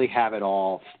 seemingly have it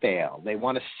all fail. They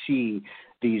want to see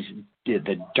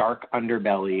the dark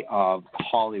underbelly of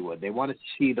Hollywood. They want to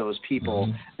see those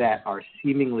people that are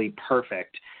seemingly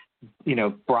perfect,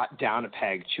 brought down a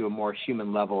peg to a more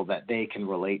human level that they can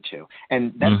relate to.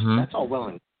 And that's all well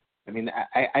and I mean,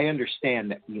 I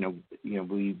understand that,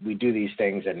 we do these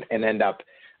things and end up,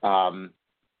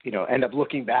 end up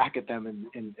looking back at them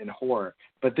in horror.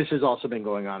 But this has also been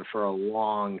going on for a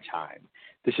long time.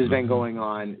 This has been going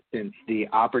on since the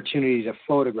opportunity to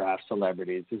photograph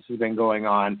celebrities. This has been going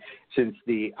on since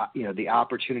the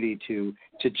opportunity to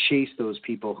chase those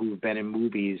people who've been in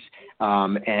movies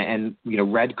and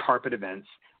red carpet events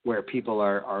where people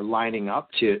are lining up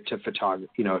to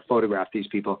photograph these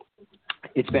people.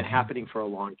 It's been happening for a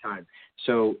long time.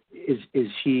 So is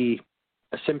he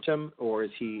a symptom or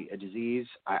is he a disease?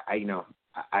 I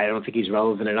don't think he's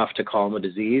relevant enough to call him a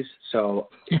disease. So,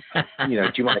 do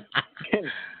you want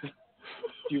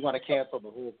to cancel the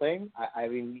whole thing? I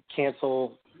mean,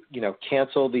 cancel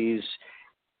these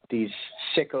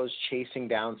sickos chasing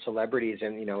down celebrities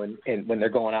and when they're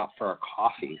going out for a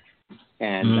coffee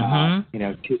and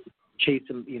chase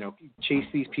them, chase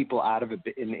these people out of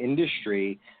an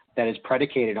industry that is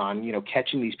predicated on,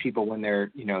 catching these people when they're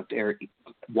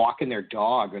walking their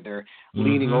dog or they're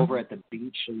leaning over at the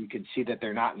beach so you can see that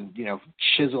they're not,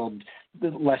 chiseled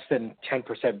less than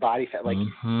 10% body fat. Like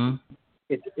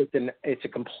it's a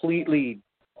completely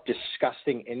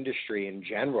disgusting industry in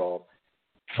general,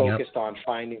 focused on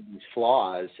finding these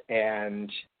flaws. And,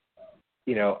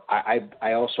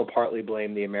 I also partly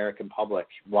blame the American public.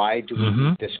 Why do we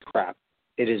eat this crap?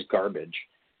 It is garbage.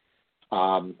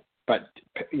 But,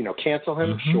 cancel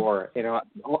him, sure.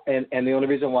 And the only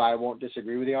reason why I won't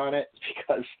disagree with you on it is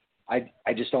because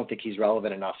I just don't think he's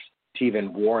relevant enough to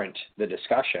even warrant the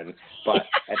discussion. But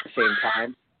at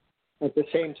the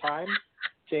same time,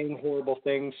 saying horrible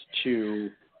things to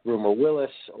Rumor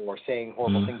Willis or saying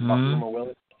horrible things about Rumor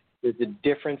Willis, there's a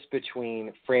difference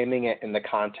between framing it in the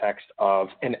context of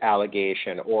an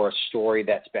allegation or a story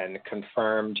that's been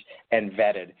confirmed and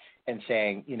vetted and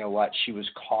saying, she was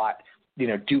caught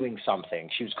doing something.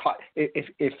 She was caught. If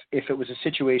it was a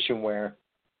situation where,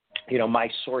 my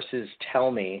sources tell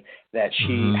me that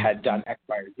she had done X,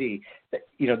 Y, or Z, that,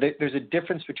 there's a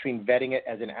difference between vetting it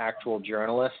as an actual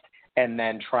journalist and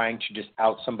then trying to just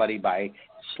out somebody by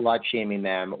slut shaming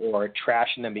them or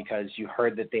trashing them because you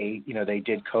heard that they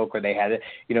did coke or they had,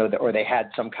 or they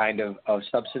had some kind of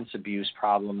substance abuse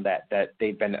problem that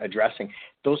they've been addressing.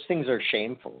 Those things are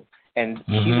shameful. And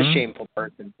he's a shameful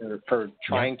person for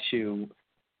trying to,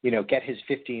 get his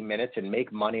 15 minutes and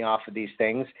make money off of these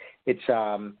things. It's,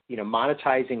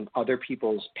 monetizing other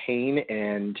people's pain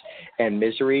and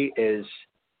misery is,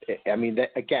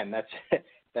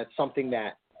 that's something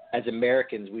that as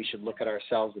Americans we should look at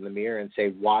ourselves in the mirror and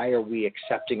say, why are we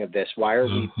accepting of this? Why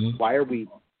are we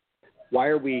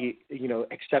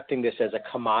accepting this as a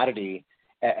commodity,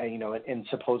 in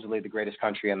supposedly the greatest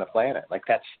country on the planet? Like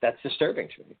that's disturbing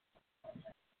to me.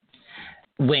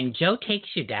 When Joe takes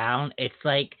you down, it's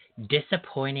like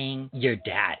disappointing your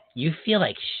dad. You feel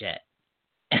like shit.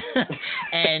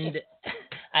 And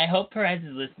I hope Perez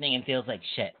is listening and feels like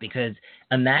shit, because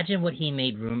imagine what he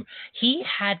made Rumor. He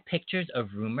had pictures of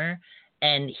Rumor,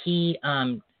 and he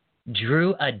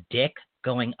drew a dick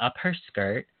going up her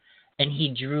skirt, and he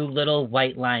drew little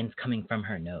white lines coming from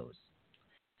her nose.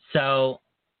 So,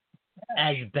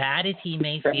 as bad as he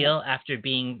may feel after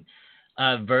being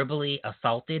verbally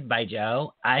assaulted by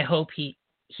Joe, I hope he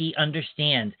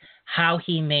understands how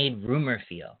he made Rumor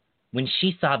feel when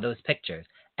she saw those pictures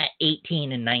at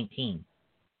 18 and 19.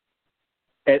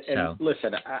 And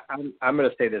listen, I'm going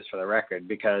to say this for the record,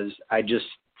 because I just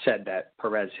said that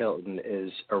Perez Hilton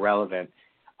is irrelevant.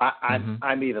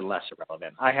 I'm even less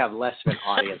irrelevant. I have less of an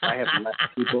audience. I have less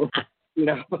people,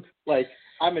 like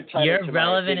I'm entitled You're to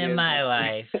relevant my in my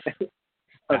life.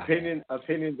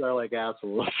 Opinions are like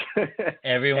assholes.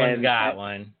 Everyone's got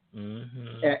one.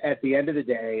 Mm-hmm. At the end of the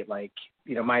day, like,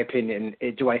 my opinion,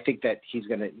 do I think that he's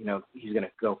going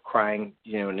to go crying,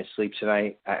 in his sleep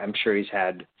tonight? I'm sure he's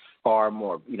had far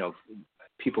more,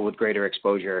 people with greater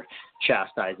exposure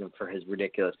chastise him for his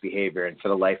ridiculous behavior and for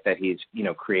the life that he's,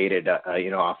 created,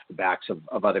 off the backs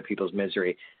of other people's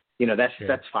misery.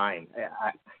 That's fine.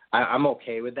 I'm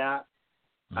okay with that.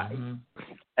 Mm-hmm.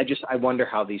 I wonder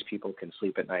how these people can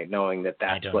sleep at night knowing that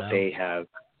that's what they have.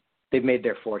 They've made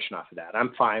their fortune off of that.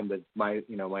 I'm fine with my,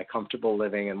 my comfortable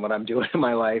living and what I'm doing in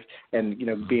my life, and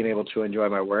being able to enjoy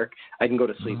my work. I can go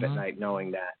to sleep at night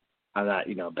knowing that I'm not,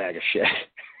 a bag of shit.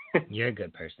 You're a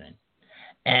good person,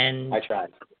 and I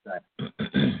tried.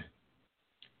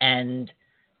 And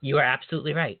you are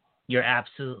absolutely right. You're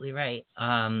absolutely right.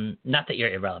 Not that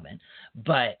you're irrelevant,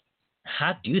 but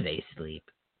how do they sleep?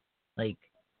 Like,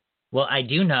 well, I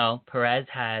do know Perez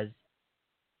has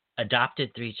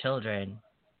adopted 3 children,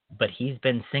 but he's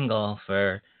been single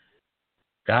for,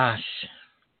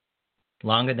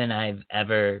 longer than I've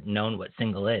ever known what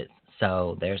single is.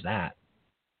 So there's that.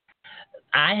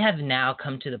 I have now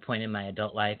come to the point in my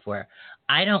adult life where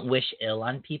I don't wish ill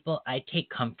on people. I take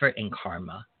comfort in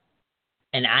karma.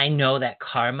 And I know that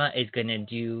karma is going to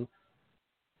do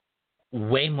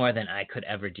way more than I could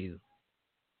ever do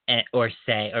or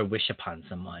say or wish upon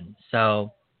someone.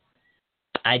 So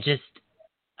I just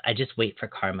wait for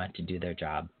karma to do their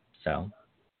job. So,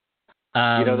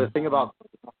 the thing about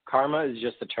karma is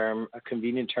just a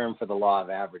convenient term for the law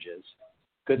of averages.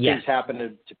 Good things happen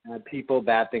to bad people,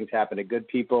 bad things happen to good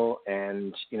people.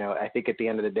 And, I think at the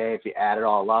end of the day, if you add it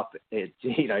all up,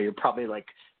 you're probably like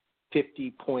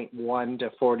 50.1 to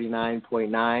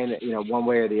 49.9, one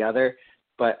way or the other.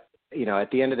 But, at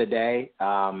the end of the day,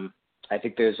 I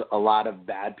think there's a lot of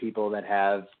bad people that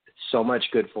have so much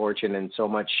good fortune and so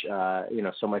much,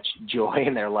 so much joy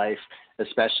in their life,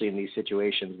 especially in these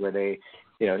situations where they,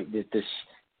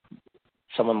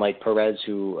 someone like Perez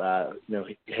who,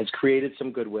 has created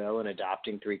some goodwill in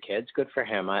adopting 3 kids. Good for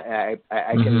him. I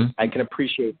can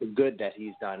appreciate the good that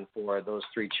he's done for those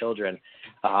 3 children.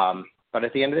 But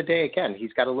at the end of the day, again,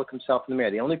 he's got to look himself in the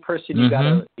mirror. The only person you got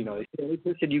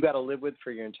to live with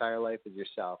for your entire life is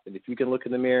yourself. And if you can look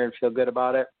in the mirror and feel good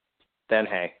about it, then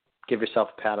hey, give yourself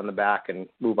a pat on the back and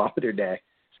move on with your day.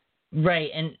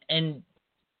 Right. And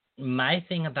my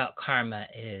thing about karma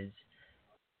is,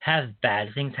 have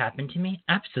bad things happen to me?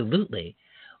 Absolutely.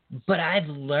 But I've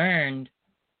learned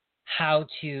how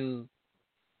to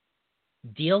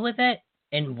deal with it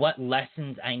and what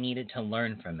lessons I needed to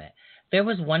learn from it. There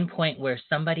was one point where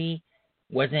somebody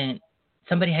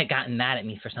had gotten mad at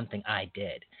me for something I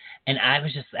did. And I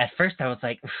was just, at first I was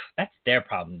like, that's their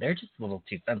problem. They're just a little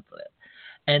too sensitive.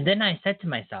 And then I said to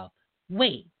myself,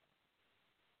 wait,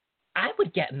 I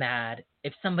would get mad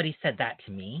if somebody said that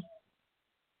to me.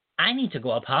 I need to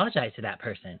go apologize to that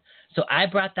person. So I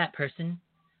brought that person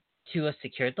to a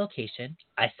secured location.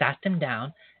 I sat them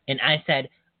down and I said,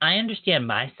 I understand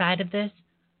my side of this.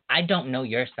 I don't know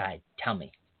your side. Tell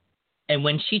me. And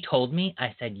when she told me,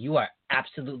 I said, you are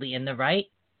absolutely in the right.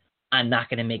 I'm not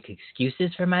going to make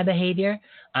excuses for my behavior.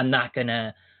 I'm not going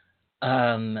to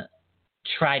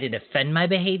try to defend my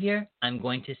behavior. I'm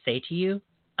going to say to you,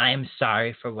 I am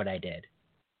sorry for what I did.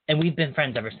 And we've been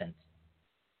friends ever since.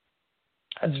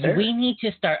 We need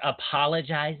to start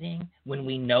apologizing when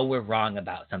we know we're wrong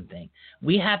about something.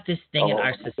 We have this thing in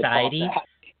our society.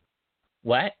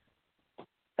 What?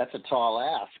 That's a tall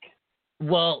ask.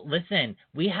 Well, listen,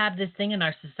 we have this thing in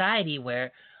our society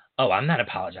where, I'm not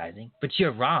apologizing, but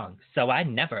you're wrong, so I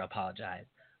never apologize.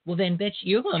 Well, then, bitch,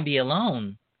 you're going to be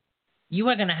alone. You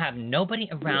are going to have nobody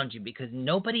around you because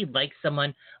nobody likes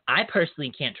someone. I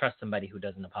personally can't trust somebody who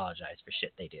doesn't apologize for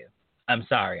shit they do. I'm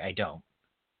sorry, I don't.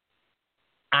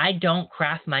 I don't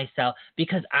craft myself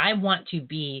because I want to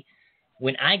be,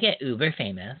 when I get uber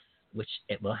famous, which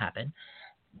it will happen,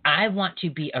 I want to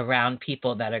be around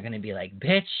people that are going to be like,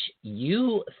 bitch,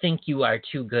 you think you are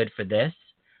too good for this.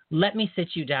 Let me sit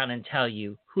you down and tell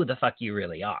you who the fuck you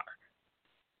really are.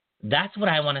 That's what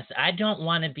I want to. I don't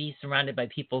want to be surrounded by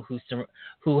people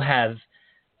who have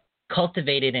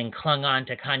cultivated and clung on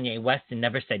to Kanye West and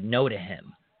never said no to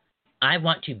him. I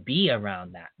want to be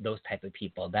around those type of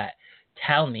people that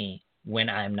tell me when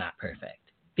I'm not perfect,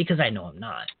 because I know I'm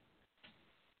not.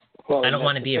 Well, I don't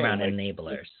want to be around like,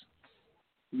 enablers.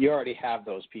 You already have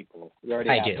those people. You already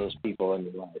have those people in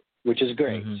your life, which is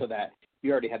great. So that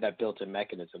you already have that built-in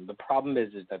mechanism. The problem is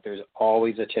that there's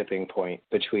always a tipping point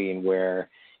between where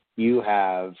you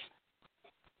have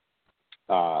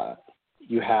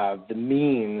the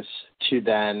means to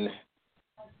then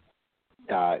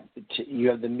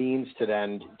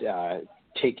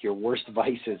take your worst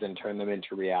vices and turn them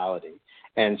into reality.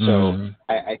 And so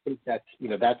I think that's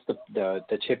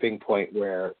the tipping point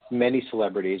where many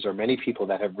celebrities or many people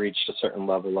that have reached a certain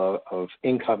level of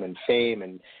income and fame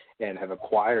and have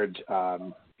acquired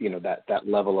that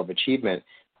level of achievement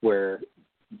where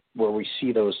we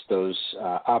see those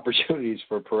opportunities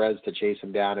for Perez to chase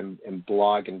him down and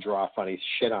blog and draw funny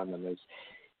shit on them is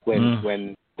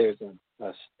when there's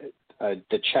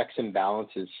the checks and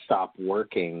balances stop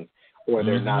working, or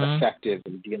they're not effective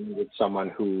in dealing with someone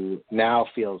who now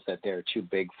feels that they're too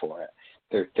big for it.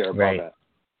 They're above it.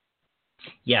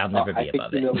 Yeah, I'll never be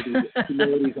above it.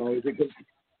 Humility is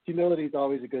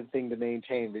always a good thing to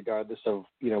maintain, regardless of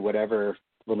whatever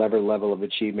level of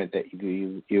achievement that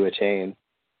you attain.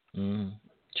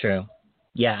 True.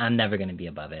 Yeah, I'm never going to be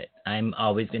above it. I'm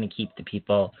always going to keep the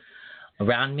people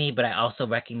around me, but I also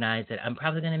recognize that I'm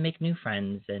probably going to make new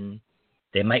friends, and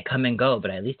they might come and go,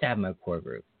 but at least I have my core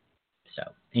group. So,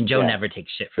 and Joe never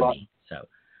takes shit from me. So,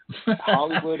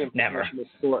 Hollywood and never.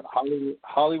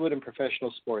 Hollywood and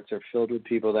professional sports are filled with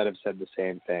people that have said the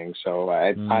same thing. So,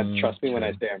 I trust me when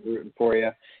I say I'm rooting for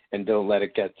you, and don't let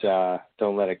it get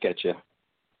you.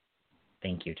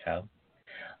 Thank you, Joe.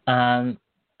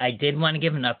 I did want to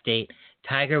give an update.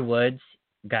 Tiger Woods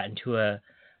got into a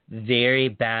very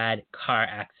bad car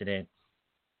accident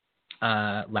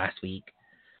last week.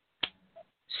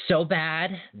 So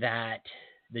bad that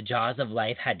the jaws of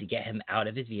life had to get him out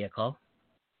of his vehicle.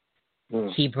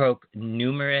 He broke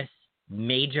numerous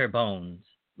major bones,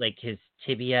 like his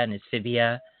tibia and his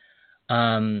fibia.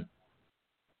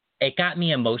 It got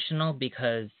me emotional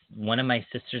because one of my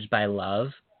sisters by love,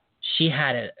 she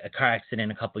had a car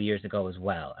accident a couple years ago as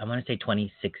well. I want to say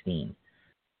 2016.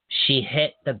 She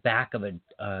hit the back of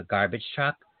a garbage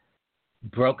truck,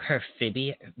 broke her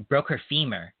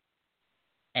femur,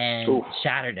 and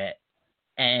shattered it.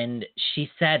 And she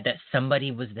said that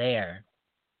somebody was there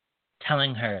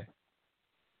telling her,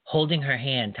 holding her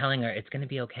hand, telling her, it's going to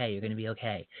be okay, you're going to be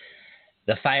okay.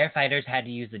 The firefighters had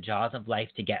to use the jaws of life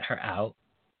to get her out.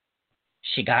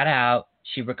 She got out.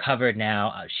 She recovered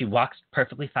now. She walks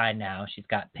perfectly fine now. She's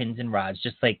got pins and rods,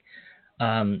 just like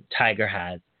Tiger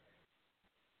has.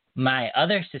 My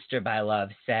other sister by love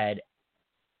said,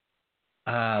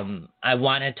 I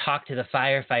want to talk to the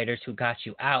firefighters who got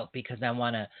you out because I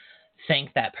want to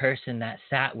thank that person that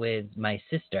sat with my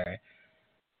sister.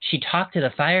 She talked to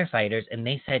the firefighters and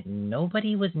they said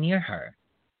nobody was near her.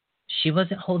 She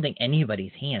wasn't holding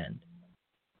anybody's hand.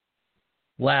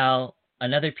 Well,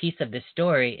 another piece of this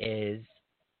story is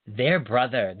their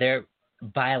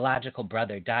biological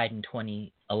brother died in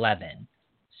 2011.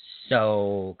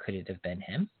 So could it have been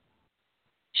him?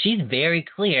 She's very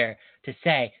clear to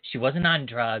say she wasn't on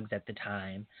drugs at the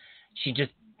time. She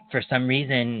just, for some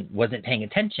reason, wasn't paying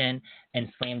attention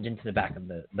and slammed into the back of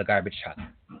the garbage truck.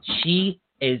 She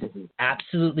is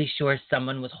absolutely sure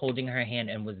someone was holding her hand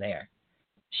and was there.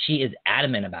 She is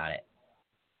adamant about it.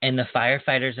 And the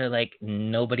firefighters are like,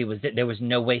 nobody was there. There was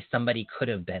no way somebody could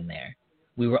have been there.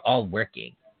 We were all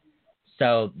working.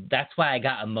 So that's why I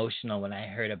got emotional when I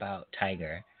heard about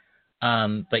Tiger.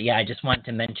 But yeah, I just wanted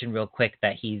to mention real quick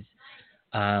that he's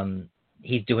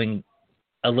doing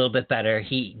a little bit better.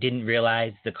 He didn't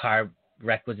realize the car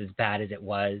wreck was as bad as it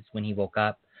was when he woke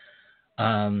up.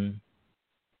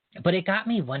 But it got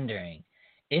me wondering,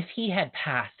 if he had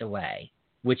passed away,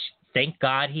 which thank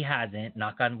God he hasn't,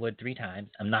 knock on wood 3 times.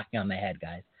 I'm knocking on my head,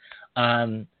 guys.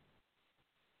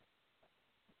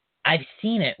 I've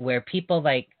seen it where people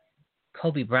like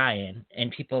Kobe Bryant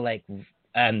and people like,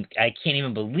 I can't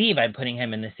even believe I'm putting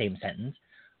him in the same sentence,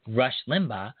 Rush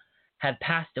Limbaugh, have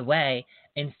passed away,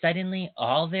 and suddenly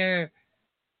all their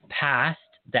past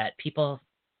that people,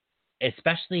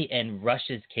 especially in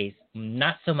Rush's case,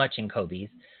 not so much in Kobe's,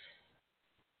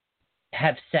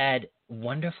 have said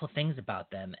wonderful things about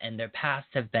them, and their pasts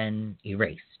have been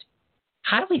erased.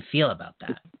 How do we feel about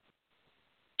that?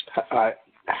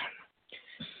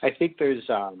 I think there's,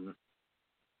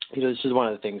 this is one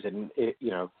of the things, and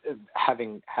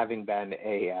having been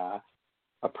a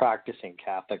practicing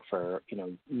Catholic for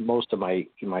most of my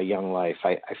young life,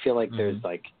 I feel like there's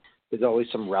always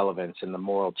some relevance in the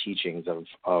moral teachings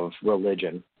of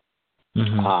religion.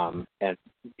 And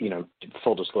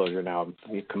full disclosure, now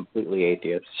I'm completely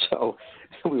atheist, so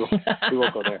we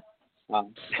won't go there.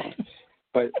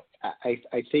 But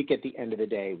I think at the end of the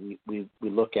day, we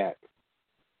look at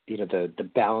the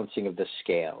balancing of the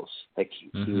scales. Like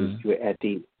you at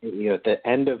the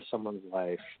end of someone's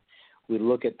life, we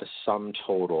look at the sum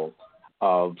total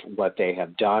of what they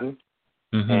have done,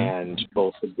 and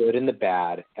both the good and the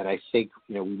bad. And I think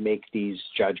we make these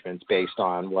judgments based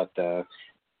on what the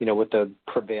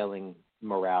prevailing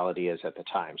morality is at the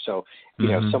time. So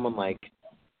someone like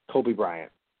Kobe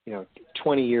Bryant,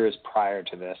 20 years prior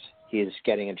to this, he is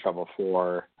getting in trouble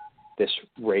for this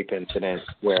rape incident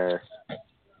where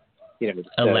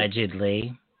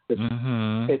allegedly.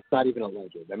 It's not even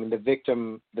alleged. I mean, the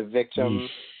victim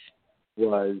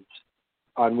was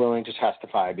unwilling to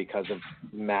testify because of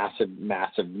massive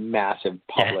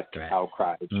public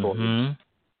outcry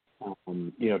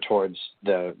towards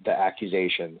the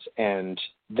accusations. And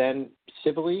then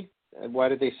civilly, why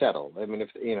did they settle? I mean,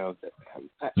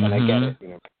 and I get it,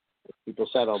 people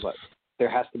settle, but there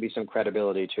has to be some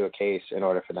credibility to a case in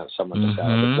order for someone to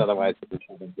settle. Because otherwise, they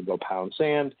have to go pound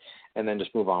sand and then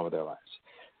just move on with their lives.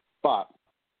 But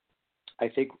I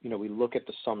think we look at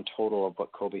the sum total of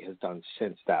what Kobe has done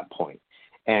since that point,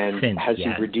 and has he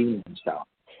redeemed himself?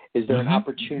 Is there an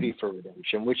opportunity for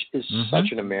redemption, which is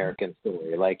such an American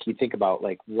story? Like you think about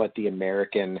what the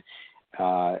American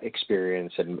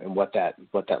experience and what that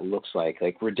looks like.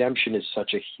 Like redemption is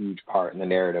such a huge part in the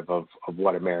narrative of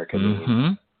what America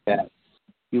means. That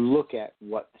you look at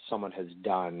what someone has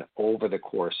done over the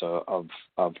course of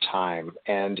time,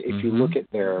 and if you look at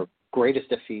their greatest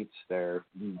defeats, their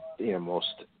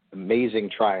most amazing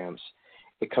triumphs,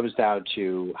 it comes down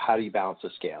to how do you balance the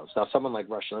scales. Now, someone like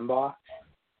Rush Limbaugh,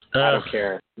 I don't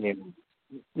care.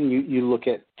 You look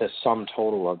at the sum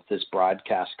total of this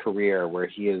broadcast career where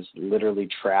he has literally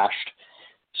trashed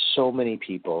so many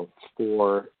people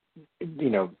for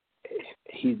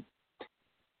he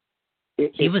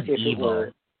was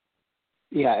evil.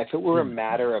 If it were a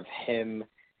matter of him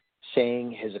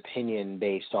saying his opinion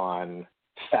based on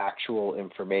factual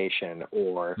information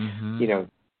or,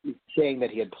 saying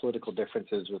that he had political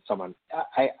differences with someone,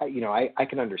 I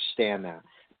can understand that.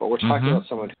 But we're talking about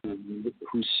someone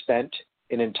who spent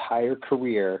an entire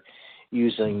career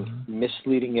using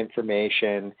misleading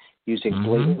information, using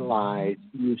blatant lies,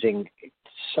 using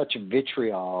such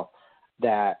vitriol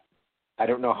that I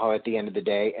don't know how at the end of the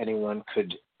day anyone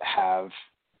could have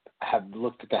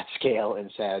looked at that scale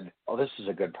and said, oh, this is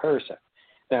a good person.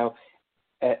 Now,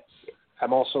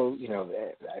 I'm also,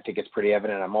 I think it's pretty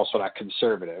evident I'm also not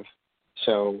conservative.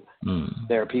 So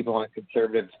there are people on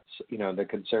the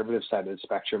conservative side of the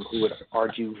spectrum who would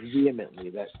argue vehemently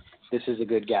that this is a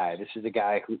good guy. This is a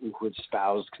guy who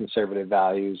espoused conservative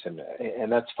values,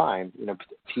 and that's fine.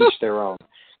 Teach their own.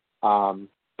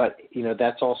 But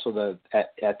that's also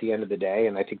at the end of the day,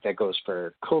 and I think that goes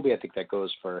for Kobe. I think that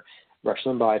goes for Rush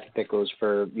Limbaugh. I think that goes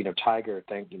for Tiger.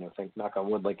 Thank knock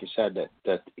on wood, like you said,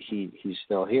 that he's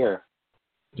still here.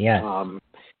 Yeah.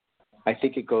 I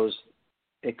think it goes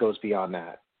beyond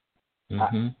that.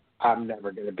 I'm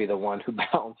never going to be the one who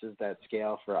balances that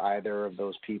scale for either of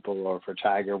those people or for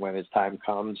Tiger when his time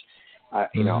comes. I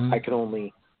can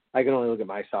only look at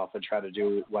myself and try to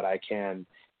do what I can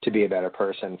to be a better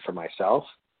person for myself,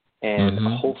 and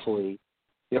hopefully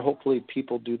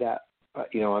people do that,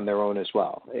 on their own as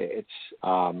well. It's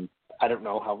I don't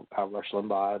know how Rush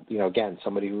Limbaugh, again,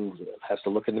 somebody who has to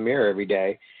look in the mirror every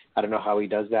day. I don't know how he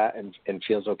does that and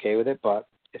feels okay with it, but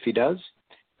if he does,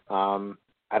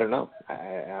 I don't know.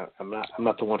 I'm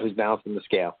not the one who's balancing the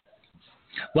scale.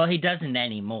 Well, he doesn't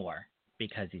anymore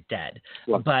because he's dead.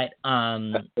 Well, but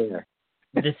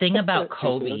the thing about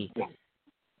Kobe,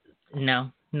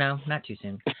 no, not too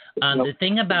soon. The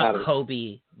thing about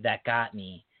Kobe that got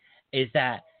me is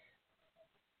that,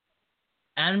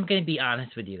 I'm going to be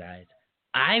honest with you guys.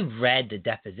 I read the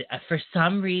deposition. For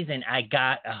some reason, I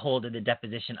got a hold of the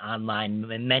deposition online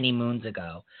many moons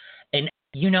ago. And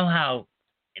you know how,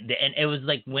 and it was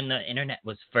like when the internet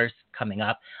was first coming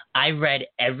up, I read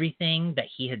everything that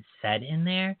he had said in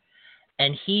there.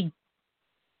 And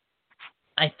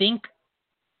I think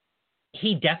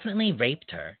he definitely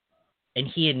raped her. And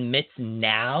he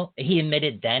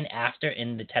admitted then after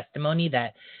in the testimony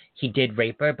that he did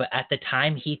rape her. But at the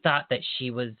time, he thought that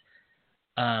she was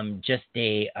just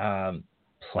a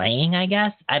playing, I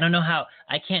guess. I don't know how,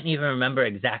 I can't even remember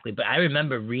exactly, but I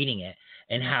remember reading it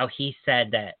and how he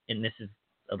said that, and this is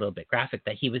a little bit graphic,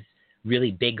 that he was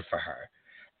really big for her.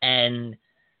 And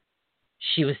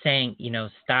she was saying,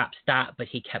 stop, but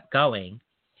he kept going.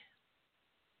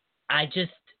 I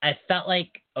felt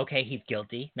like, okay, he's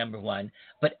guilty, number one.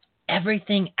 But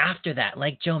everything after that,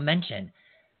 like Joe mentioned,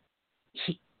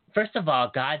 first of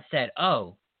all, God said,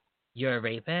 oh, you're a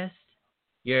rapist?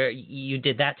 You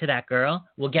did that to that girl?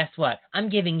 Well, guess what? I'm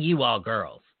giving you all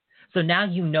girls. So now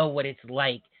you know what it's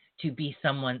like to be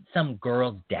some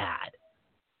girl's dad.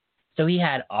 So he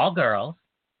had all girls.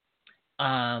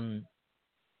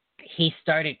 He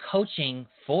started coaching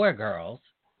for girls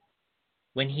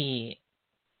when he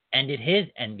ended his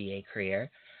NBA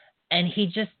career. And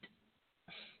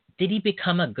did he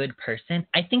become a good person?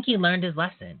 I think he learned his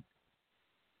lesson.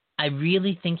 I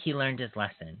really think he learned his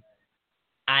lesson.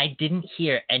 I didn't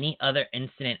hear any other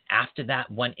incident after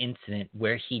that one incident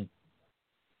where he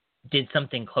did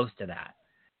something close to that.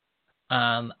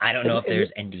 I don't know if there's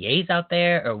NDAs out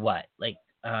there or what, like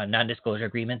non-disclosure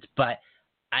agreements, but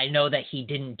I know that he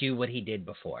didn't do what he did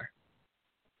before.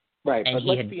 Right, and but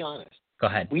let's be honest. Go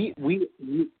ahead. We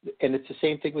and it's the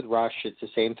same thing with Rush. It's the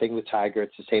same thing with Tiger.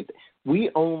 It's the same thing. We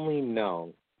only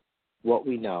know what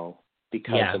we know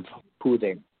because of who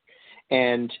they are.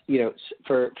 And,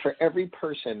 for every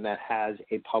person that has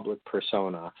a public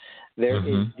persona, there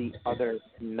is the other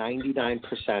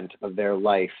 99% of their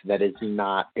life that is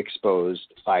not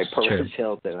exposed by Perez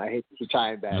Hilton. I hate to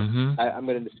try and bag. I'm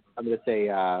gonna say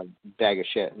bag of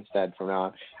shit instead from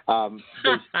now on.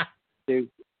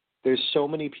 There's so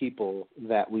many people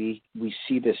that we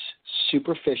see this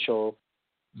superficial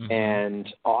and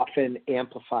often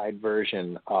amplified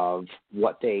version of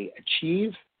what they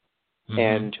achieve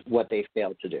and what they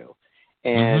fail to do.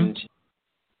 And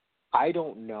I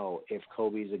don't know if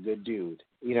Kobe's a good dude.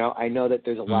 I know that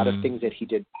there's a lot of things that he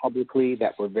did publicly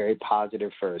that were very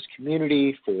positive for his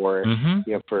community, for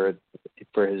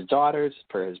for his daughters,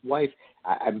 for his wife.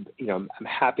 I'm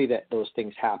happy that those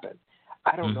things happen.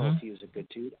 I don't know if he was a good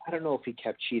dude. I don't know if he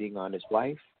kept cheating on his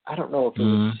wife. I don't know if it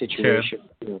was a situation,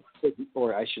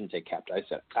 or I shouldn't say kept. I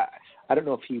said I don't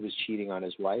know if he was cheating on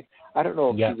his wife. I don't know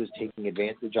if he was taking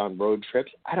advantage on road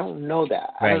trips. I don't know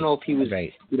that. I don't know if he was,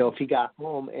 if he got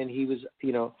home and he was,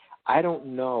 I don't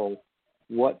know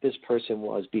what this person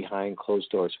was behind closed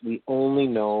doors. We only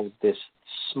know this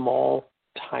small,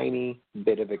 tiny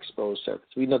bit of exposed surface.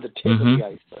 We know the tip of the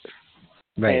iceberg.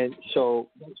 Right. And so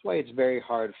that's why it's very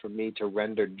hard for me to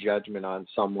render judgment on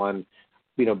someone.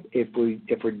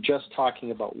 If we're just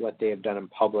talking about what they have done in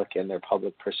public and their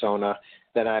public persona,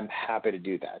 then I'm happy to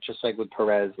do that. Just like with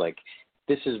Perez, like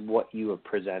this is what you have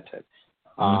presented.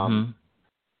 I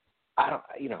don't,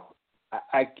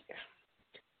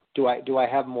 do I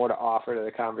have more to offer to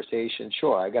the conversation?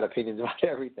 Sure, I got opinions about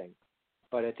everything,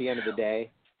 but at the end of the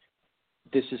day,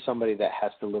 this is somebody that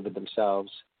has to live with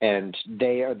themselves, and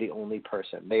they are the only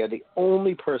person. They are the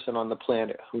only person on the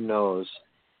planet who knows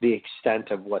the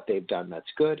extent of what they've done that's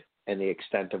good and the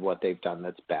extent of what they've done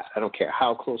that's bad. I don't care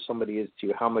how close somebody is to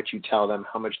you, how much you tell them,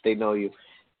 how much they know you.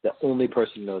 The only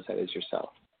person who knows that is yourself.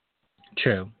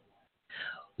 True.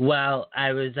 Well,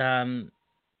 I was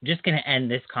just going to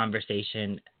end this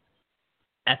conversation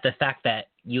at the fact that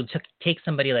you take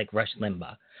somebody like Rush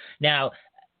Limbaugh. Now,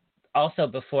 also,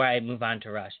 before I move on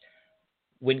to Rush,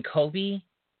 when Kobe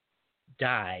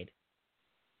died,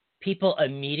 people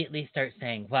immediately start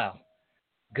saying, well,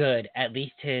 good, at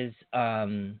least his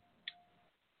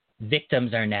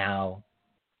victims are now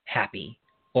happy,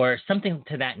 or something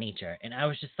to that nature. And I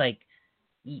was just like,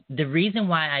 the reason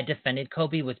why I defended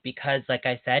Kobe was because, like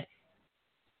I said,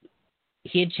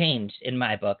 he had changed in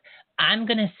my book. I'm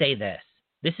going to say this.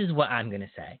 This is what I'm going to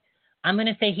say. I'm going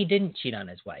to say he didn't cheat on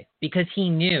his wife because he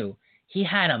knew he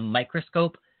had a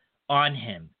microscope on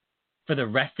him for the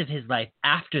rest of his life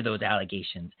after those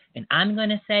allegations. And I'm going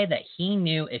to say that he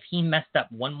knew if he messed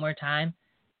up one more time,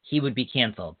 he would be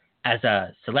canceled as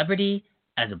a celebrity,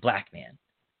 as a black man.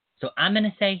 So I'm going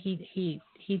to say he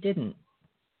didn't.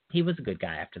 He was a good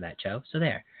guy after that, Joe. So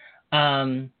there.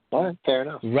 All right, fair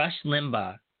enough. Rush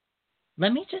Limbaugh.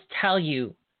 Let me just tell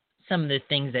you some of the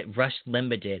things that Rush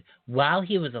Limbaugh did while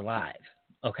he was alive,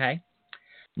 okay?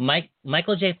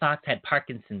 Michael J. Fox had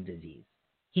Parkinson's disease.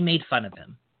 He made fun of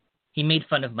him. He made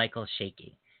fun of Michael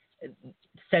shaking.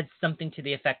 Said something to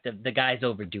the effect of, the guy's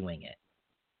overdoing it.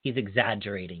 He's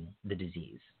exaggerating the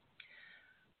disease.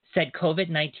 Said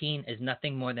COVID-19 is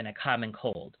nothing more than a common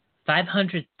cold.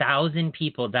 500,000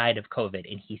 people died of COVID,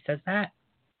 and he says that?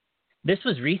 This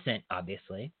was recent,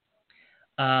 obviously.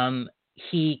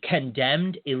 he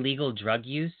condemned illegal drug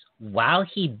use while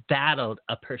he battled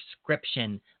a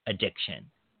prescription addiction.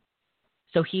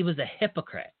 So he was a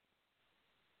hypocrite.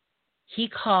 He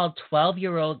called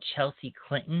 12-year-old Chelsea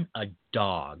Clinton a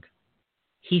dog.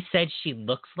 He said she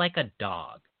looks like a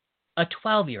dog. A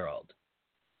 12-year-old.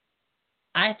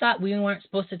 I thought we weren't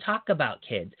supposed to talk about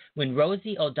kids. When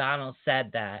Rosie O'Donnell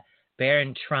said that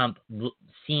Barron Trump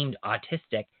seemed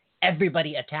autistic,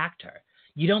 everybody attacked her.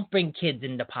 You don't bring kids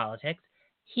into politics.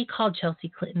 He called Chelsea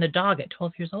Clinton a dog at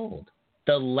 12 years old.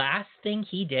 The last thing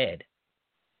he did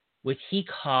was he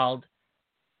called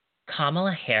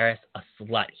Kamala Harris a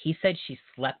slut. He said she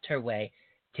slept her way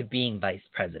to being vice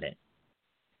president.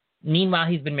 Meanwhile,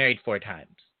 he's been married 4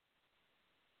 times.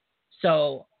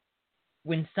 So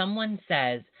when someone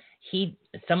says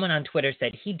someone on Twitter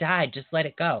said he died, just let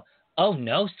it go. Oh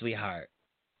no, sweetheart.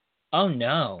 Oh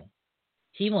no.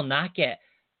 He will not get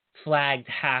flagged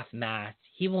half-mast.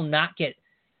 He will not get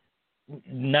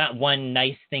not one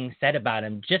nice thing said about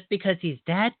him just because he's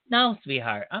dead. No,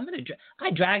 sweetheart. I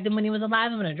dragged him when he was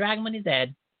alive. I'm gonna drag him when he's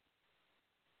dead.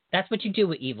 That's what you do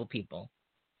with evil people.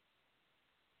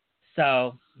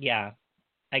 So yeah,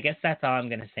 I guess that's all I'm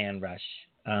gonna say on Rush.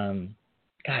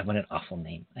 God, what an awful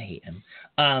name. I hate him.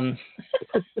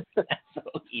 That's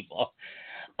so evil.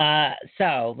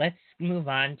 So let's move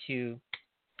on to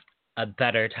a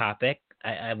better topic.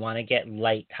 I want to get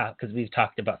light because we've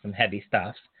talked about some heavy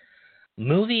stuff.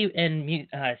 Movie and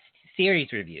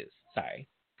series reviews. Sorry.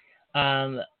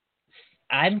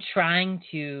 I'm trying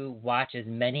to watch as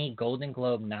many Golden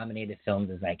Globe nominated films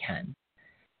as I can.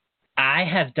 I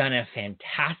have done a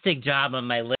fantastic job on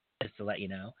my list, to let you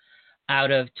know.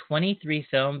 Out of 23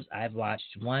 films, I've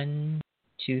watched 1,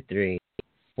 2, 3,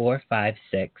 4, 5,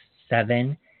 6,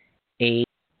 7, 8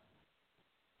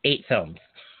 films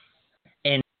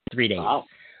in 3 days. Wow.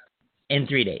 In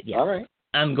 3 days, yeah. All right.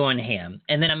 I'm going ham.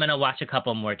 And then I'm going to watch a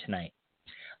couple more tonight.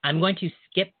 I'm going to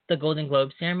skip the Golden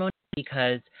Globe ceremony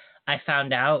because I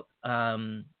found out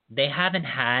they haven't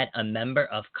had a member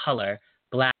of color,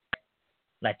 Black,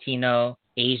 Latino,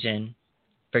 Asian,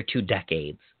 for 2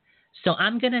 decades. So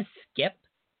I'm going to skip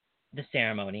the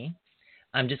ceremony.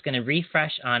 I'm just going to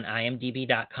refresh on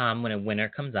imdb.com when a winner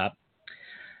comes up.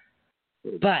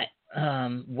 But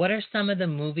what are some of the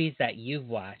movies that you've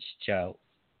watched, Joe,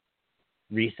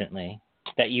 recently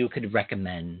that you could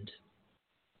recommend?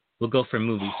 We'll go for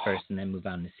movies first and then move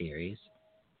on to series.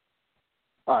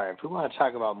 All right. If we want to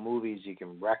talk about movies you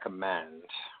can recommend,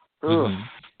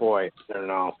 boy, I don't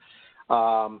know.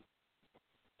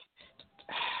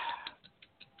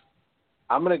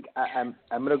 I'm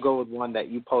gonna go with one that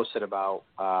you posted about.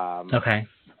 Okay.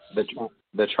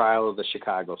 The Trial of the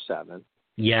Chicago 7.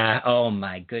 Yeah. Oh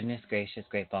my goodness gracious!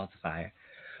 Great Balls of Fire.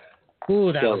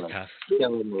 Ooh, that was tough.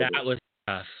 That was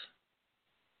tough.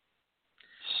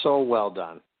 So well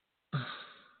done.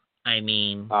 I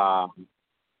mean,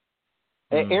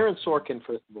 Aaron Sorkin,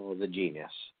 first of all, is a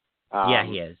genius. Yeah,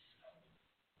 he is.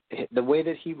 The way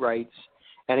that he writes.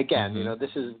 And again, you know, this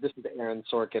is the Aaron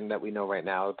Sorkin that we know right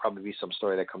now. There'll probably be some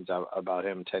story that comes out about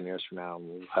him 10 years from now, and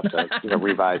we'll have to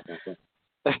revise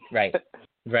that. Right.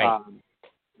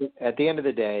 At the end of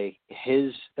the day,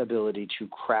 his ability to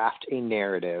craft a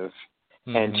narrative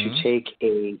and to take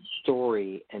a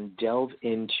story and delve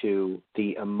into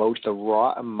the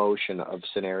raw emotion of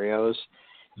scenarios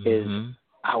is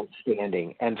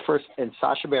outstanding. And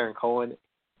Sacha Baron Cohen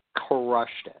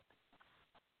crushed it.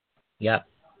 Yep.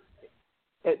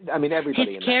 I mean,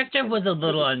 everybody. His character was a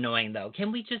little annoying, though.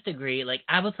 Can we just agree? Like,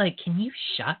 I was like, can you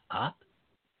shut up?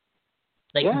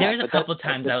 Like, there's a couple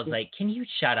times I was like, can you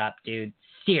shut up, dude?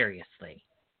 Seriously.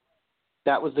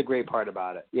 That was the great part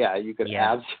about it. Yeah, you could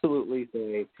absolutely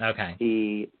say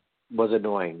he was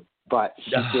annoying, but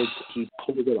he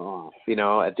pulled it off. You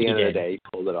know, at the end of the day, he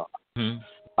pulled it off.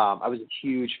 I was a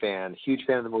huge fan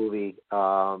of the movie.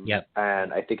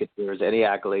 And I think if there's any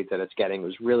accolades that it's getting, it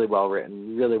was really well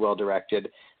written, really well directed.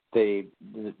 The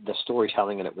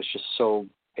storytelling in it was just so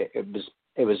it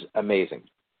was amazing.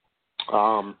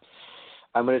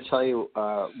 I'm going to tell you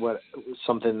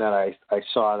something that I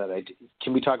saw that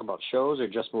can we talk about shows or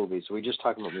just movies? Are we just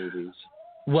talking about movies?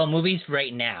 Well, movies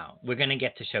right now. We're going to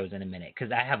get to shows in a minute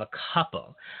because I have a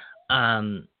couple.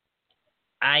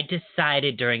 I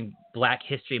decided during Black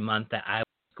History Month that I was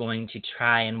going to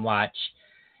try and watch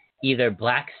either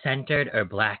Black-centered or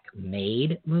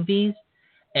Black-made movies.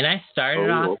 And I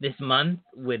started off this month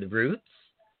with Roots,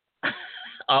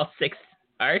 all 6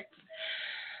 parts,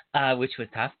 which was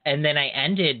tough. And then I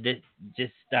ended this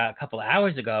just a couple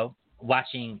hours ago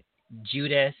watching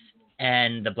Judas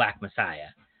and the Black Messiah.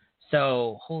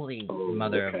 So, holy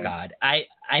mother of God. I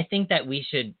think that we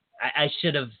should I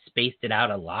should have spaced it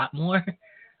out a lot more,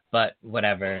 but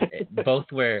whatever.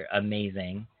 Both were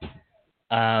amazing.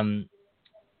 I'll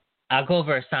go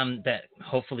over some that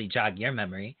hopefully jog your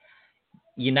memory.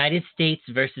 United States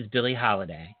versus Billie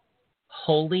Holiday.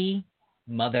 Holy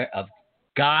mother of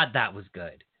God, that was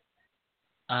good.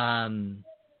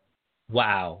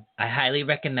 Wow. I highly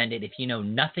recommend it. If you know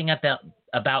nothing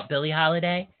about Billie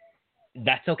Holiday,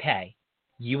 that's okay.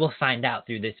 You will find out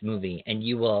through this movie, and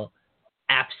you will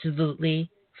absolutely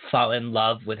fall in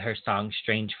love with her song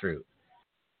Strange Fruit.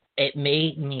 It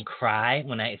made me cry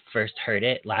when I first heard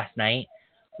it last night.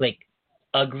 Like,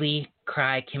 ugly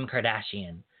cry Kim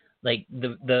Kardashian. Like,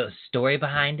 the story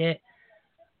behind it,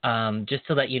 just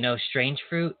to let you know, Strange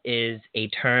Fruit is a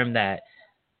term that,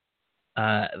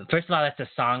 first of all, that's a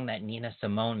song that Nina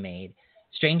Simone made.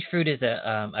 Strange Fruit is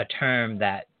a term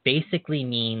that basically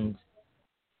means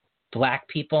black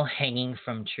people hanging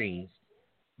from trees.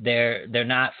 They're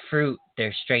not fruit,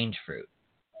 they're strange fruit.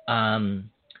 The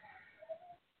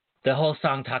whole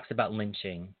song talks about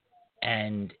lynching,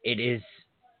 and it is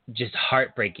just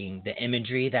heartbreaking, the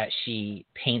imagery that she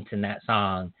paints in that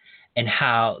song, and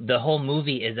how the whole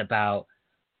movie is about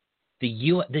the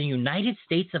United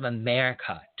States of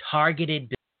America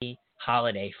targeted Billie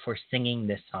Holiday for singing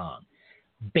this song,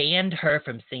 banned her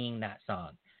from singing that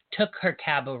song, took her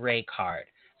cabaret card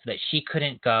so that she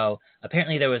couldn't go.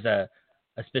 Apparently there was a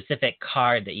specific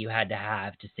card that you had to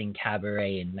have to sing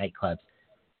cabaret in nightclubs.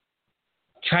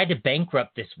 Tried to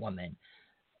bankrupt this woman.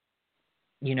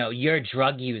 You know, you're a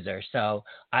drug user, so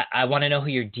I want to know who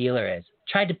your dealer is.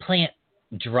 Tried to plant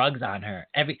drugs on her.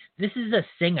 This is a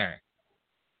singer.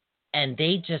 And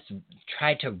they just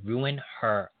tried to ruin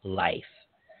her life.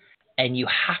 And you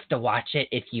have to watch it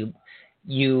if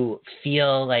you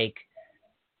feel like,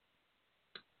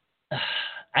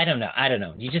 I don't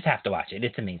know. You just have to watch it.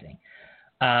 It's amazing.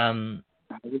 I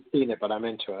haven't seen it, but I'm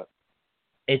into it.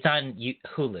 It's on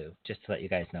Hulu, just to let you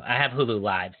guys know. I have Hulu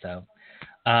Live, so.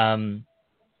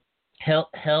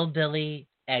 Hillbilly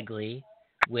Egley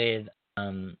with,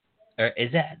 or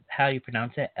is that how you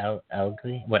pronounce it?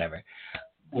 Egley? Whatever.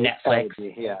 Netflix.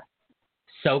 Yeah.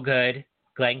 So good.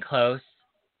 Glenn Close.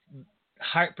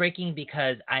 Heartbreaking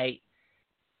because I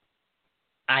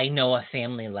know a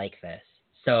family like this.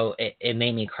 So it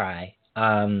made me cry.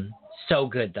 So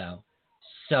good though.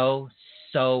 So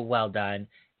well done.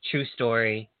 True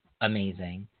story.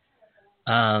 Amazing.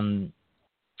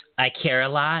 I Care a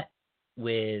Lot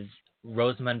with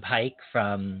Rosamund Pike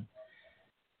from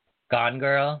Gone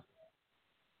Girl.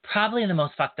 Probably the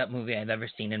most fucked up movie I've ever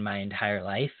seen in my entire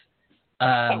life.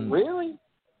 Really?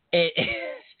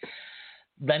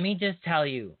 Let me just tell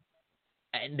you,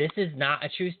 and this is not a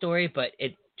true story, but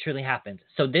it truly happens.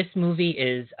 So this movie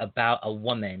is about a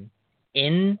woman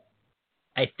in,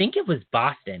 I think it was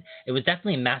Boston. It was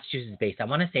definitely Massachusetts based. I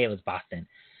want to say it was Boston.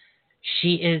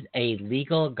 She is a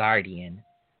legal guardian.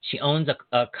 She owns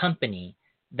a company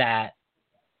that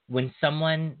when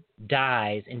someone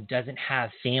dies and doesn't have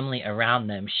family around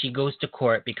them, she goes to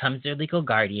court, becomes their legal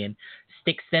guardian,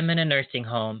 sticks them in a nursing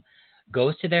home,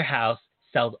 goes to their house,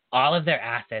 sells all of their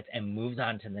assets, and moves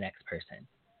on to the next person.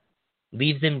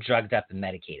 Leaves them drugged up and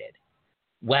medicated.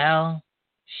 Well,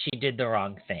 she did the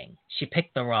wrong thing. She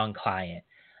picked the wrong client,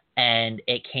 and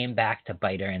it came back to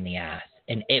bite her in the ass.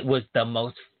 And it was the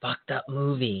most fucked up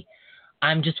movie.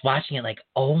 I'm just watching it like,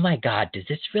 oh my God, does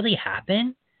this really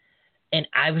happen? And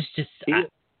I was just...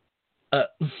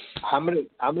 I'm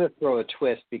gonna throw a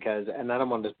twist because, and I don't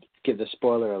want to give the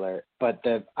spoiler alert, but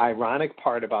the ironic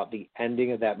part about the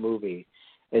ending of that movie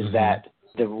is that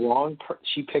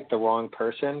she picked the wrong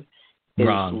person. Is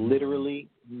literally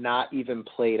not even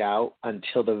played out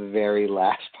until the very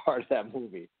last part of that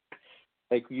movie.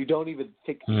 Like you don't even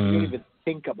think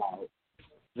about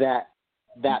that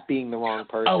being the wrong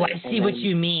person. Oh, I see what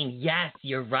you mean. Yes,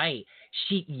 you're right.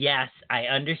 Yes, I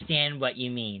understand what you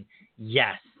mean.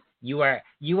 Yes. You are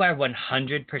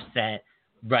 100%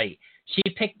 right. She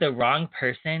picked the wrong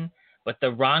person, but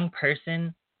the wrong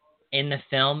person in the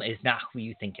film is not who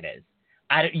you think it is.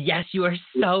 Yes, you are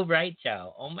so right,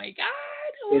 Joe. Oh my God.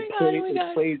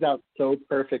 It plays out so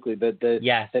perfectly.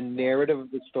 The narrative of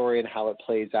the story and how it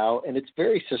plays out, and it's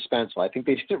very suspenseful. I think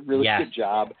they did a really good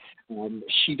job.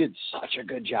 She did such a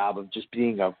good job of just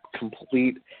being a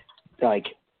complete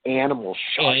animal,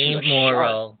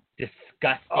 amoral,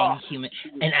 disgusting human.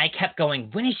 And I kept going,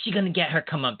 when is she going to get her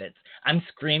comeuppance? I'm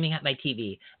screaming at my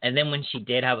TV. And then when she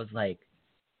did, I was like,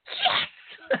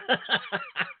 yes!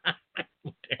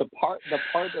 the part that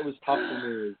was tough for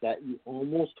me is that you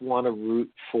almost want to root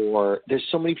for. There's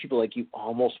so many people like you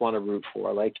almost want to root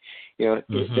for. Like, you know,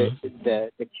 the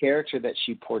character that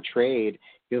she portrayed.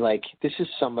 You're like, this is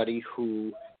somebody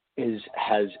who is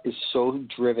so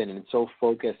driven and so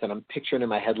focused, and I'm picturing in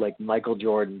my head like Michael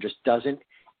Jordan just doesn't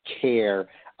care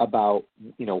about,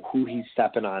 you know, who he's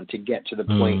stepping on to get to the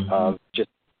point of just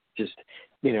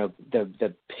you know,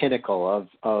 the pinnacle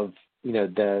of you know,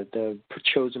 the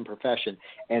chosen profession.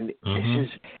 And this is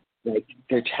like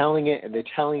they're telling it and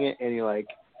you're like,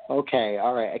 okay,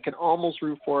 all right, I can almost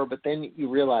root for her, but then you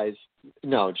realize,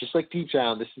 no, just like deep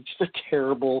down, this is just a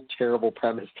terrible, terrible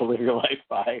premise to live your life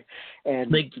by.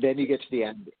 And then you get to the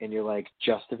end and you're like,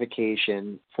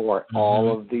 justification for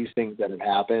all of these things that have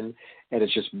happened. And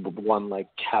it's just one like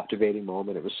captivating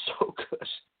moment. It was so good.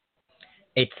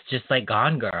 It's just like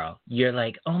Gone Girl. You're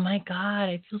like, oh my God,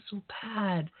 I feel so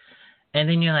bad. And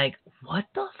then you're like, what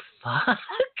the fuck?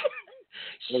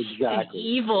 Exactly. She's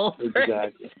evil.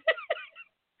 Exactly.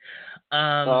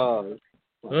 I'm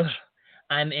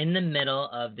in the middle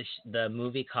of the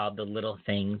movie called The Little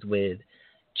Things with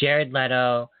Jared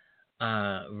Leto,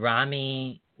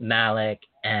 Rami Malek,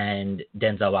 and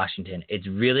Denzel Washington. It's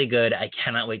really good. I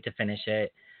cannot wait to finish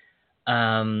it.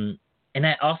 And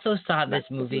I also saw this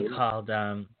movie called,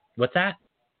 what's that?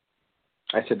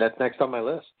 I said that's next on my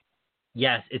list.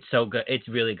 Yes, it's so good. It's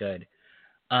really good.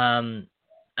 I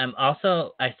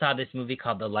saw this movie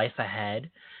called The Life Ahead.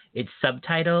 It's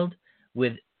subtitled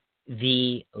with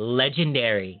the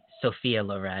legendary Sophia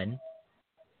Loren.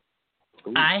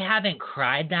 Ooh. I haven't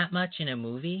cried that much in a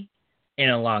movie in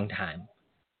a long time.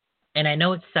 And I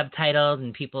know it's subtitled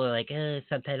and people are like,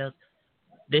 subtitles.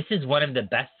 This is one of the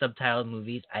best subtitled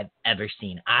movies I've ever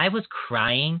seen. I was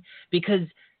crying because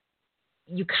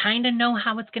you kind of know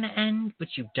how it's going to end,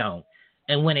 but you don't.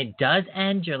 And when it does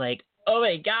end, you're like, oh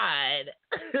my God.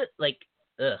 Like,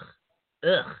 ugh.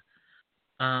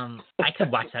 I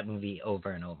could watch that movie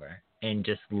over and over and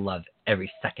just love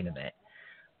every second of it.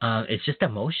 It's just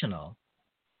emotional.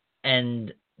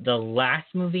 And the last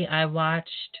movie I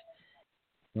watched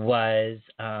was,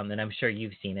 and I'm sure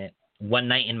you've seen it, One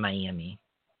Night in Miami.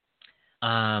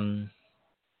 That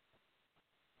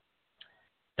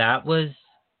was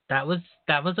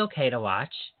okay to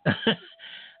watch.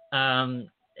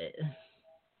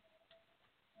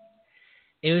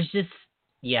 It was just,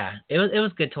 yeah, it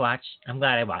was good to watch. I'm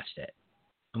glad I watched it.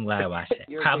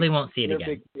 Probably won't see it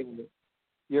again.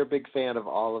 You're a big fan of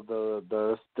all of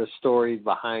the stories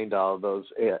behind all of those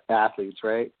athletes,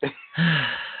 right?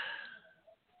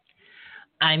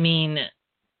 I mean,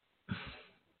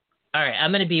 all right,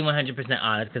 I'm going to be 100%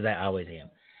 honest because I always am.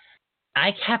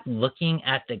 I kept looking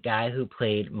at the guy who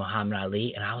played Muhammad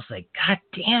Ali, and I was like, God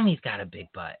damn, he's got a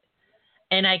big butt.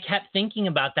 And I kept thinking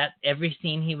about that every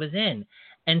scene he was in.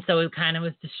 And so it kind of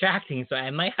was distracting. So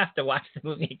I might have to watch the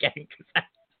movie again because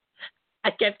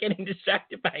I kept getting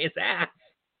distracted by his ass.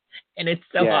 And it's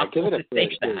so awful to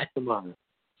say that. Come on.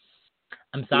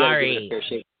 I'm sorry.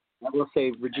 I will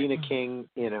say Regina King,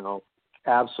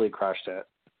 absolutely crushed it.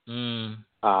 She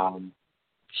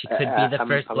could be the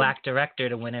first black director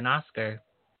to win an Oscar.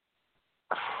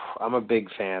 I'm a big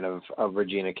fan of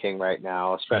Regina King right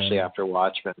now, especially after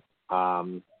Watchmen.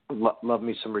 Love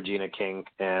me some Regina King,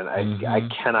 and I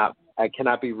cannot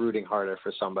be rooting harder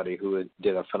for somebody who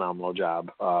did a phenomenal job.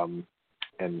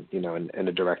 And in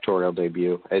a directorial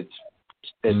debut, it's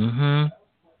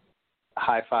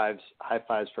high fives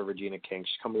for Regina King.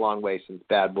 She's come a long way since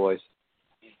Bad Boys.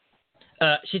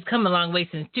 She's come a long way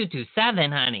since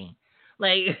 227, honey.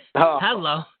 Like,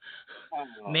 hello.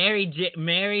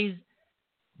 Mary's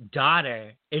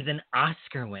daughter is an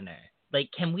Oscar winner. Like,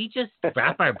 can we just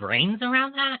wrap our brains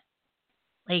around that?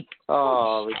 Like,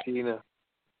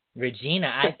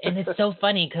 Regina. And it's so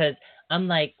funny because I'm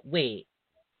like, wait,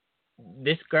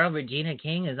 this girl Regina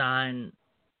King is on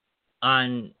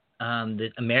the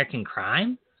American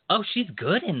Crime? Oh, she's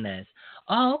good in this.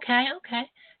 Oh, okay.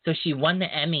 So she won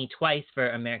the Emmy twice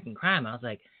for American Crime. I was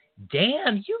like,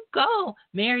 damn, you go.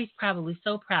 Mary's probably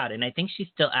so proud. And I think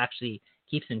she still actually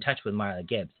keeps in touch with Marla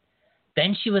Gibbs.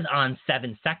 Then she was on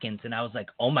 7 Seconds, and I was like,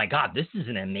 oh my God, this is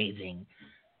an amazing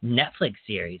Netflix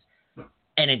series.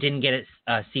 And it didn't get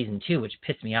season 2, which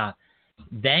pissed me off.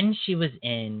 Then she was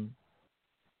in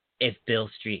If Beale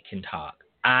Street Can Talk.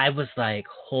 I was like,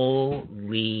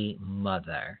 holy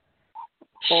mother.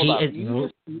 Hold up.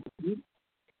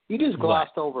 You just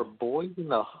glossed over Boys in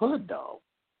the Hood, though.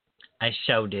 I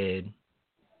sure did.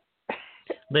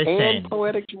 Listen. And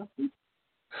Poetic Justice.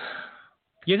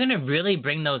 You're going to really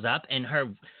bring those up in her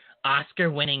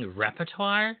Oscar-winning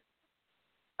repertoire?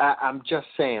 I'm just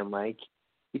saying, like,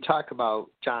 you talk about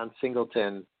John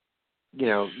Singleton,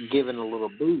 given a little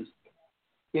boost.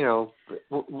 It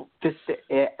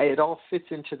all fits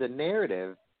into the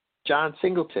narrative. John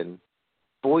Singleton,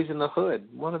 Boys in the Hood,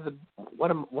 one of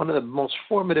the most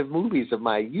formative movies of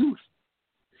my youth.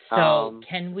 So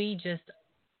can we just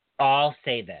all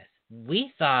say this?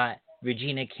 We thought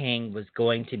Regina King was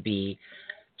going to be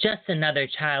just another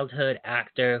childhood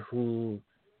actor who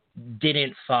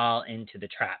didn't fall into the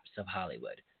traps of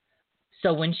Hollywood.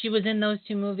 So when she was in those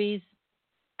two movies,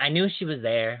 I knew she was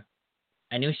there.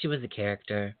 I knew she was a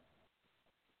character.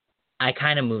 I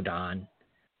kind of moved on.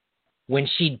 When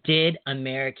she did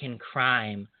American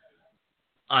Crime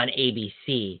on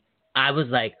ABC, I was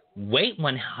like, wait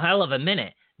one hell of a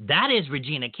minute. That is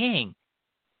Regina King.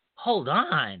 Hold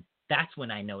on. That's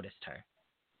when I noticed her.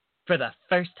 For the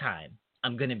first time,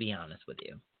 I'm going to be honest with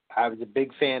you. I was a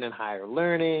big fan in Higher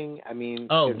Learning. I mean,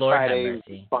 Lord Friday have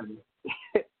mercy. was funny.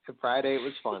 Friday it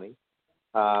was funny.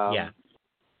 Yeah.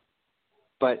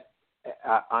 But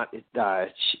I'm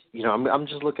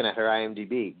just looking at her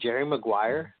IMDb. Jerry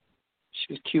Maguire,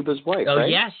 she was Cuba's wife. Oh, right?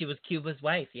 yeah, she was Cuba's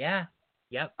wife. Yeah.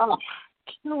 Yep. Oh,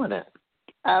 killing it,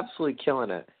 absolutely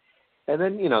killing it. And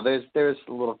then there's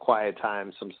a little quiet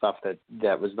time, some stuff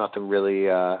that was nothing really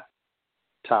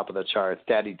top of the charts.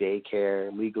 Daddy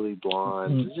Daycare, Legally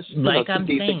Blonde, just like some I'm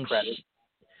decent saying, credit.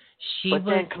 she But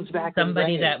was then comes back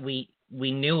somebody and that we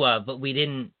knew of, but we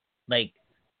didn't like.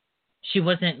 She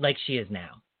wasn't like she is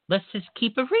now. Let's just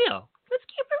keep it real. Let's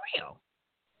keep it real.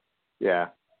 Yeah,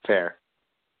 fair.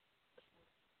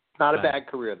 Not a But- bad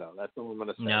career though. That's what I'm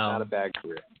gonna say. No. Not a bad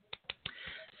career.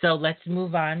 So let's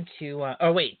move on to.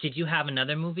 Wait, did you have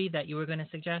another movie that you were going to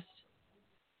suggest?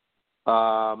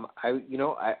 I'm gonna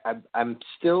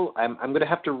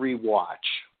have to rewatch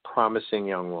Promising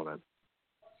Young Woman.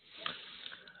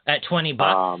 At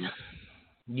 $20,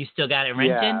 you still got it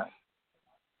rented? Yeah.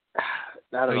 I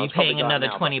don't Or know. are you It's probably paying gone another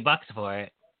now, $20 for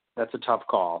it? but that's a tough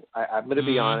call. I'm gonna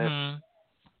be honest.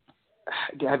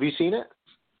 Have you seen it?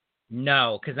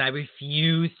 No, because I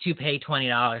refuse to pay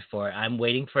 $20 for it. I'm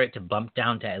waiting for it to bump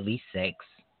down to at least $6.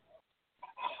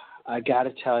 I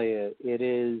gotta tell you, it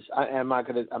is. I'm not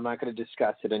gonna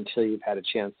discuss it until you've had a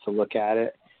chance to look at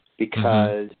it,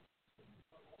 because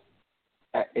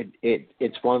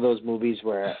it's one of those movies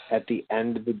where at the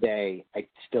end of the day, I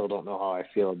still don't know how I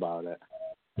feel about it.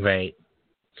 Right.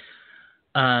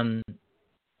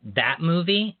 That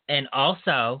movie and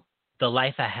also The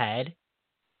Life Ahead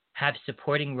have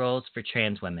supporting roles for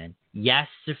trans women. Yes,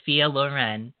 Sophia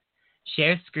Loren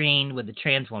shares screen with a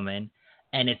trans woman,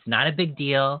 and it's not a big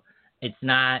deal. It's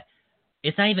not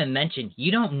even mentioned.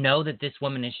 You don't know that this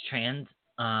woman is trans.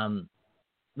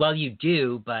 Well, you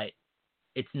do, but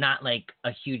it's not like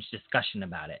a huge discussion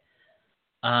about it.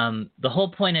 The whole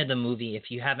point of the movie,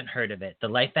 if you haven't heard of it, The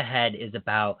Life Ahead is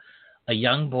about a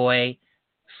young boy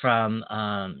from,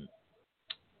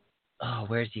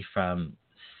 where's he from?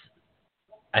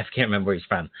 I can't remember where he's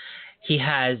from. He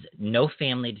has no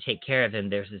family to take care of him.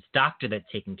 There's this doctor that's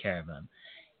taking care of him.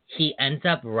 He ends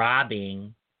up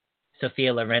robbing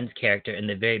Sophia Loren's character in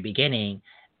the very beginning,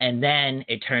 and then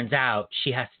it turns out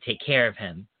she has to take care of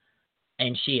him.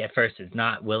 And she at first is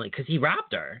not willing because he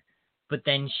robbed her. But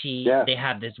then they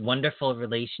have this wonderful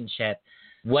relationship.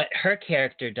 What her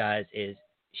character does is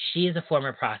she is a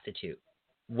former prostitute.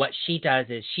 What she does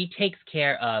is she takes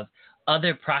care of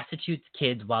other prostitutes'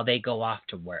 kids while they go off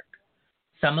to work.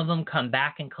 Some of them come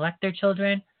back and collect their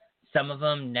children. Some of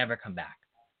them never come back.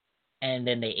 And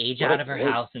then they age out of her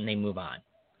house and they move on.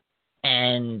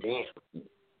 And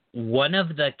one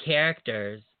of the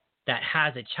characters that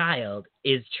has a child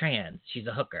is trans. She's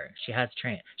a hooker.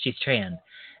 She's trans.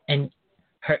 And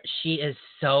she is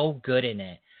so good in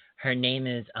it. Her name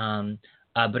is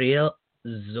Abril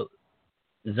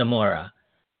Zamora.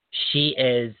 She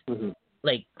is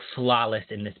like flawless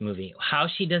in this movie. How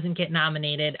she doesn't get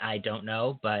nominated, I don't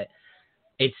know, but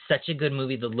it's such a good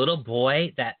movie. The little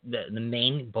boy, the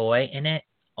main boy in it,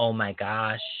 oh my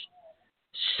gosh,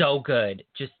 so good.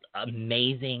 Just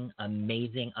amazing,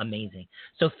 amazing, amazing.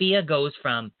 Sophia goes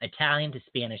from Italian to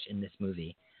Spanish in this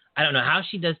movie. I don't know how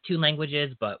she does 2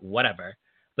 languages, but whatever.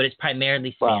 But it's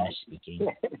primarily Spanish speaking.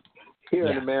 Here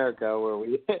in America,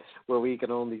 where we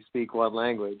can only speak one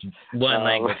language. One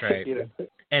language, right?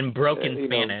 And broken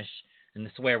Spanish and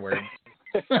the swear words.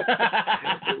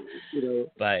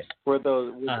 But we're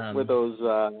those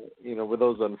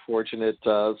unfortunate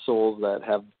souls that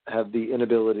have the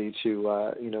inability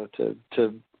to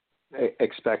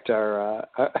expect our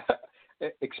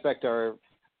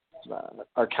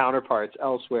counterparts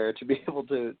elsewhere to be able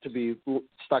to be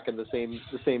stuck in the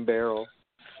same barrel.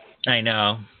 I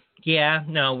know. Yeah,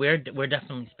 no, we're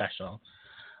definitely special.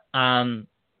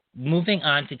 Moving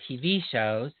on to TV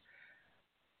shows,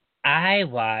 I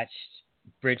watched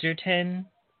Bridgerton,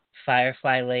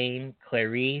 Firefly Lane,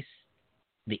 Clarice,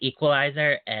 The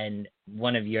Equalizer, and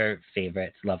one of your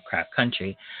favorites, Lovecraft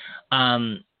Country.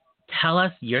 Tell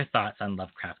us your thoughts on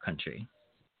Lovecraft Country.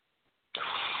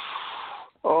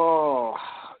 Oh,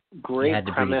 great You had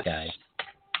to premise. breathe, guys.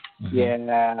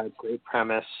 Yeah, great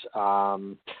premise.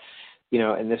 And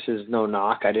this is no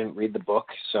knock. I didn't read the book,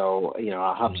 so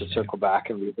I'll have to circle back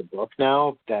and read the book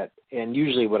now. And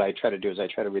usually, what I try to do is I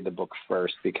try to read the book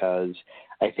first, because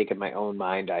I think in my own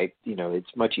mind,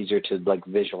 it's much easier to like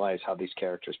visualize how these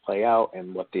characters play out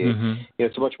and what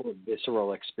it's a much more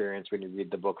visceral experience when you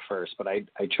read the book first. But I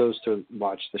chose to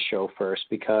watch the show first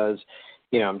because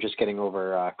I'm just getting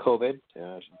over COVID.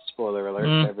 Spoiler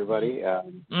alert to everybody.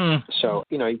 So,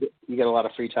 you get a lot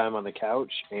of free time on the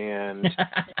couch. And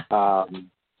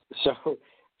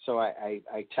so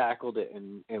I tackled it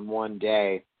in one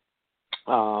day.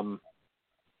 Part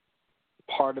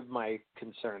of my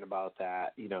concern about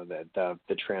that,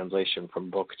 the translation from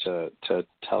book to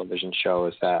television show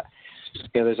is that,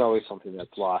 there's always something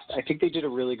that's lost. I think they did a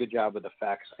really good job with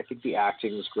effects. I think the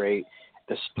acting was great.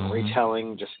 The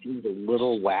storytelling just seemed a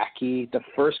little wacky. The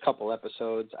first couple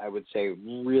episodes, I would say,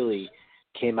 really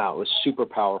came out, was super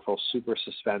powerful, super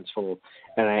suspenseful,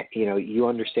 and you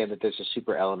understand that there's a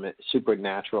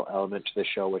supernatural element to the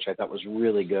show, which I thought was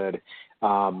really good.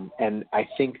 And I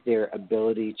think their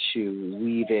ability to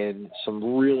weave in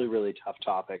some really, really tough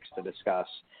topics to discuss,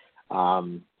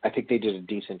 I think they did a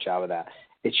decent job of that.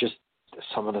 It's just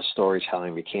some of the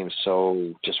storytelling became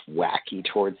so just wacky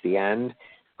towards the end.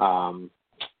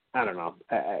 I don't know.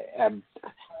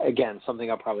 Again, something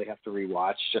I'll probably have to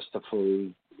rewatch just to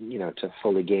fully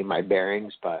gain my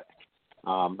bearings. But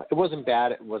it wasn't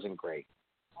bad. It wasn't great.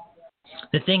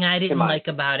 The thing I didn't like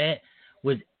about it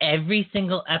was every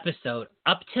single episode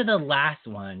up to the last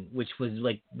one, which was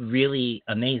like really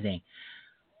amazing.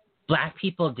 Black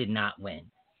people did not win.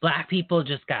 Black people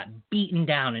just got beaten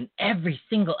down in every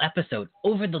single episode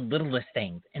over the littlest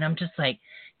things. And I'm just like,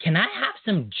 can I have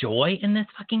some joy in this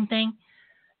fucking thing?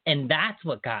 And that's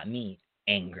what got me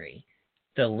angry.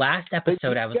 The last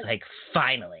episode, I was like,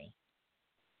 finally.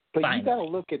 But you got to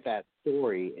look at that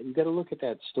story, and you got to look at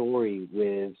that story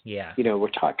with, we're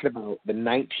talking about the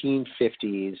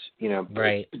 1950s,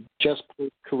 right? Just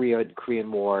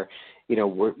Korean War.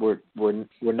 We're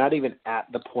not even at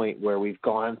the point where we've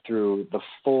gone through the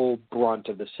full brunt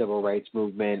of the civil rights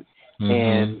movement,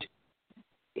 and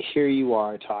here you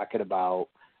are talking about,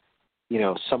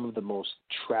 some of the most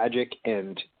tragic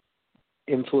and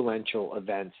influential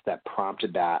events that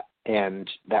prompted that, and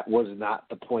that was not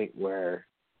the point where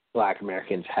Black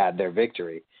Americans had their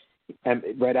victory. And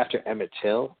right after Emmett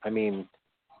Till, I mean,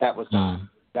 that was not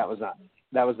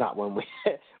when.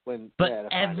 But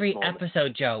every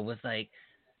episode, Joe, was like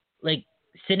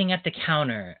sitting at the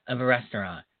counter of a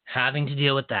restaurant, having to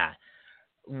deal with that.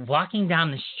 Walking down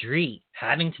the street,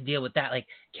 having to deal with that. Like,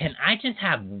 can I just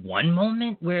have one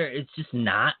moment where it's just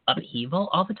not upheaval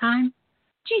all the time?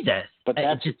 Jesus. But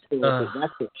that's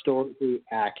historically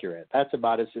accurate. That's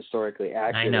about as historically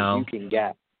accurate as you can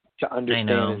get to understand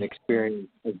and experience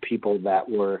of people that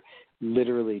were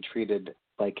literally treated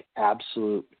like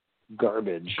absolute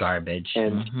garbage.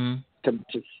 And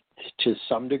to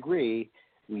some degree,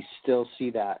 we still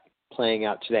see that playing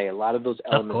out today. A lot of those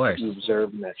elements that you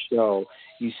observe in that show,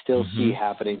 you still see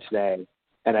happening today.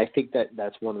 And I think that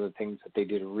that's one of the things that they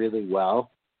did really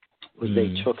well, was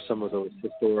they took some of those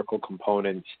historical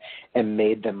components and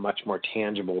made them much more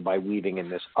tangible by weaving in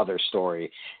this other story.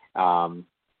 Tulsa,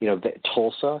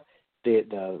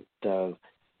 the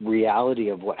reality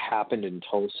of what happened in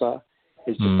Tulsa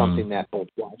is just something that both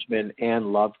Watchmen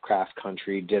and Lovecraft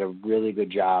Country did a really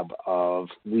good job of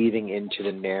weaving into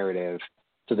the narrative,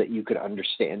 so that you could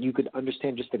understand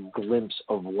just a glimpse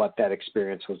of what that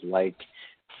experience was like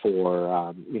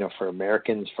for for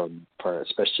Americans, for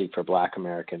especially for Black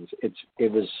Americans.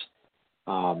 That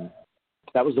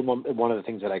was one of the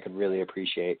things that I could really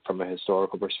appreciate from a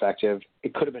historical perspective.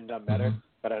 It could have been done better,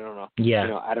 but I don't know.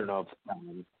 Yeah. I don't know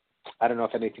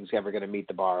if anything's ever going to meet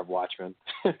the bar of Watchmen.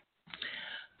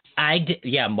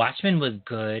 Watchmen was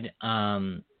good.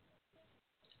 I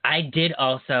did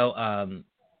also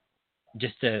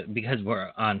because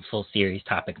we're on full series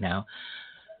topic now.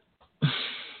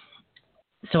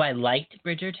 So I liked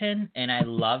Bridgerton, and I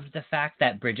loved the fact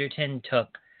that Bridgerton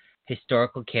took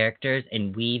historical characters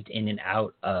and weaved in and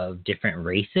out of different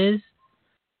races.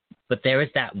 But there was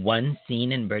that one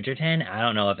scene in Bridgerton. I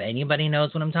don't know if anybody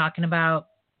knows what I'm talking about.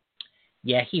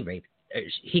 Yeah, he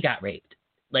got raped.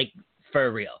 Like,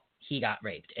 for real. he got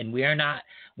raped. And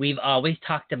we've always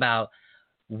talked about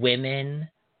women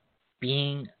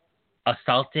being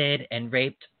assaulted and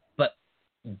raped, but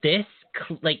this,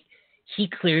 like, he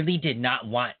clearly did not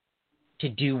want to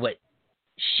do what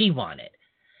she wanted.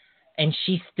 And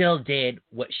she still did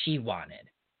what she wanted.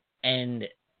 And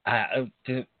that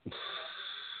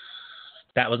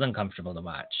was uncomfortable to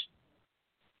watch.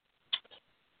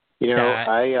 You know,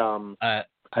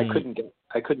 I couldn't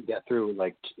get through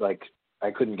I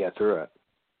couldn't get through it.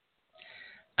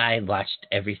 I watched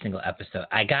every single episode.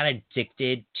 I got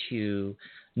addicted to,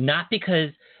 not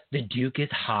because the Duke is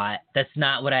hot. That's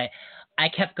not what I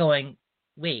kept going,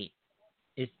 wait,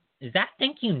 is that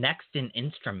Thank You Next an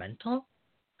instrumental?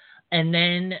 And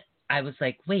then I was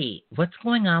like, wait, what's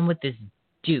going on with this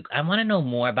Duke? I want to know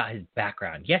more about his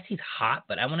background. Yes, he's hot,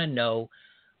 but I want to know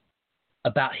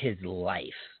about his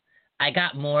life. I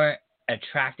got more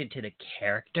attracted to the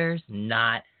characters,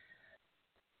 not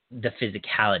the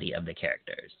physicality of the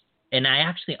characters. And I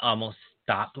actually almost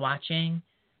stopped watching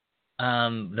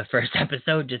the first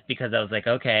episode just because I was like,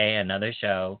 okay, another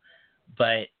show,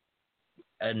 but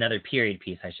another period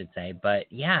piece, I should say. But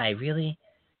yeah, I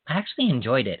actually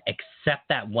enjoyed it, except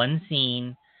that one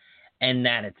scene, and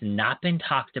that it's not been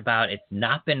talked about, it's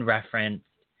not been referenced,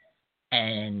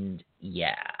 and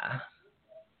yeah,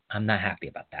 I'm not happy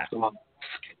about that. Well,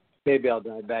 maybe I'll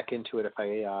dive back into it if I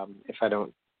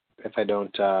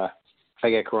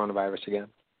get coronavirus again.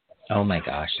 Oh my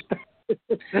gosh.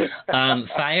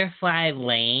 Firefly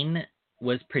Lane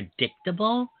was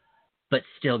predictable, but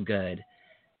still good.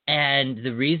 And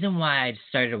the reason why I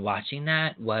started watching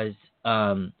that was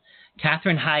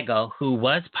Katherine Heigl, who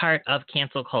was part of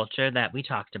cancel culture that we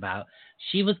talked about.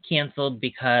 She was canceled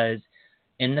because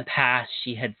in the past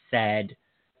she had said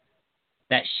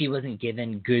that she wasn't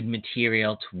given good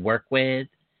material to work with.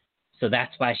 So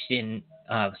that's why she didn't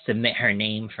submit her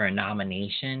name for a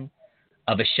nomination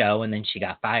of a show, and then she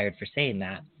got fired for saying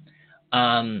that.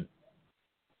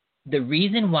 The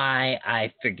reason why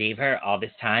I forgave her all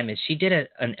this time is she did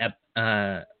an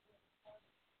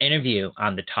interview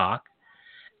on The Talk,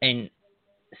 and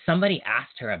somebody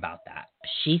asked her about that.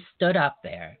 She stood up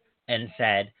there and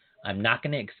said, I'm not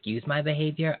going to excuse my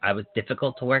behavior. I was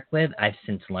difficult to work with. I've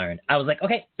since learned. I was like,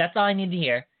 okay, that's all I need to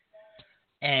hear.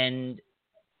 And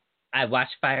I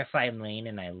watched Firefly Lane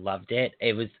and I loved it.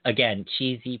 It was, again,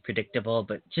 cheesy, predictable,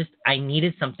 but just I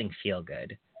needed something feel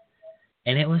good.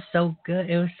 And it was so good.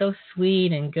 It was so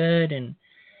sweet and good and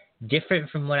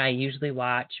different from what I usually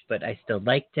watch, but I still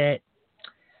liked it.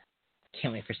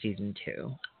 Can't wait for season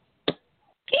 2.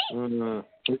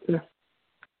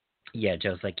 Yeah,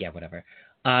 Joe's like, yeah, whatever.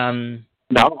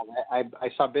 No, I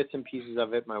saw bits and pieces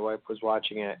of it. My wife was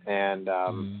watching it, and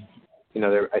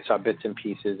I saw bits and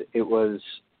pieces. It was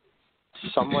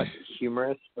somewhat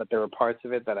humorous, but there were parts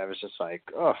of it that I was just like,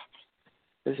 oh,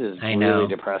 this is really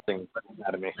depressing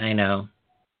out of me. I know.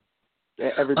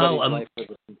 Everybody's life was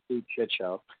a complete shit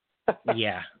show.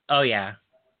 Yeah. Oh, yeah.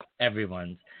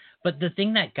 Everyone's. But the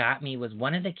thing that got me was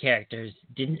one of the characters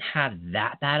didn't have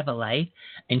that bad of a life,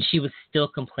 and she was still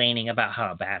complaining about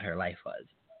how bad her life was.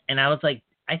 And I was like,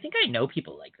 I think I know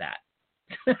people like that.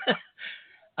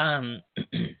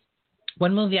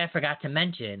 One movie I forgot to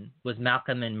mention was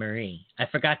Malcolm and Marie. I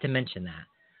forgot to mention that.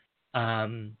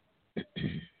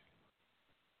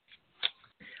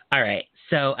 All right.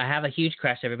 So I have a huge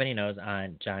crush, everybody knows,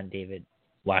 on John David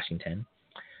Washington.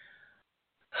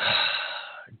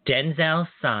 Denzel's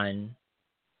son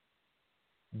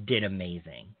did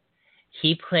amazing.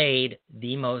 He played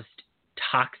the most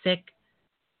toxic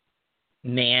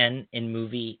man in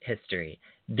movie history.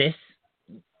 This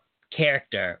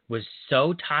character was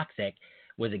so toxic,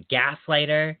 was a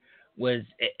gaslighter,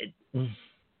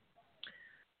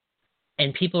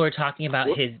 and people were talking about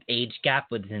his age gap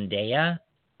with Zendaya.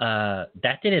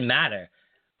 That didn't matter.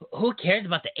 Who cares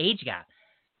about the age gap?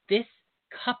 This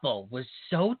couple was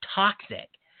so toxic.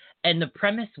 And the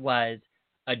premise was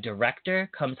a director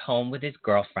comes home with his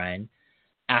girlfriend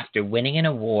after winning an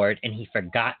award, and he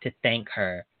forgot to thank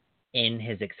her in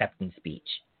his acceptance speech.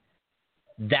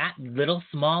 That little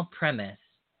small premise,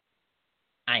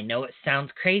 I know it sounds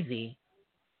crazy,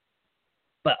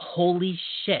 but holy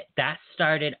shit, that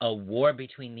started a war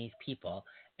between these people,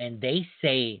 and they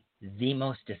say the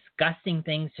most disgusting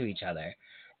things to each other.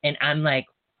 And I'm like,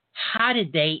 how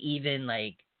did they even,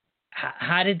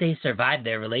 how did they survive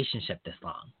their relationship this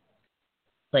long?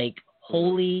 Like,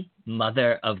 holy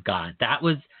mother of God. That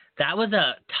was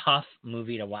a tough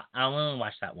movie to watch. I only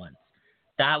watched that once.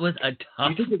 That was a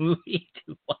tough movie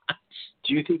to watch.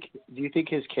 Do you think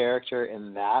his character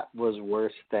in that was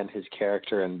worse than his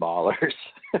character in Ballers?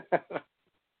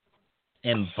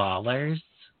 In Ballers?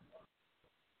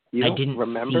 You I don't didn't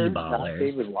remember see Ballers.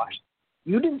 David Washington?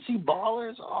 You didn't see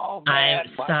Ballers? Oh, man.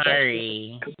 I'm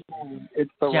sorry.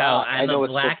 It's The Joe, Rock. I'm I know a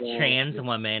it's black football. trans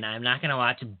woman. I'm not going to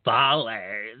watch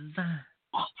Ballers.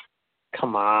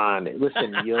 Come on.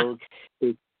 Listen,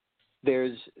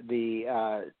 there's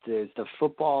the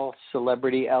football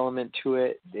celebrity element to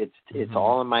it. It's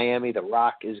all in Miami. The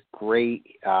Rock is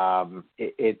great.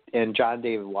 And John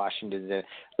David Washington's in it.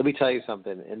 Let me tell you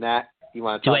something. And that you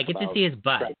want to Do talk I get about, to see his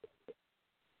butt?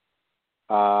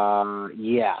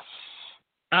 yes.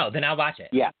 Oh, then I'll watch it.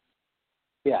 Yeah.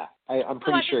 I'm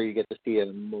pretty sure you get to see it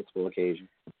on multiple occasions.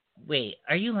 Wait,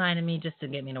 are you lying to me just to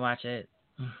get me to watch it?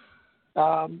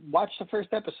 Watch the first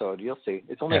episode. You'll see.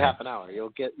 It's only half an hour. You'll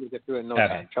get through it in no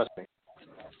time. Trust me.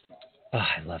 Oh,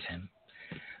 I love him.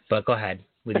 But go ahead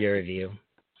with your review.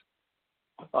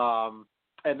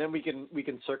 And then we can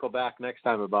circle back next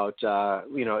time about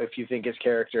if you think his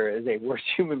character is a worse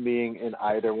human being in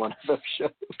either one of those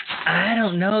shows. I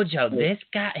don't know, Joe. This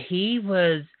guy, he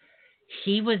was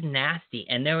nasty.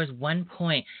 And there was one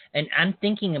point, and I'm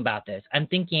thinking about this. I'm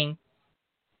thinking,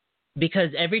 because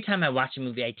every time I watch a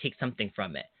movie, I take something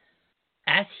from it.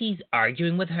 As he's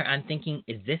arguing with her, I'm thinking,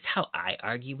 is this how I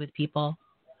argue with people?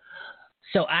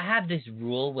 So I have this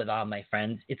rule with all my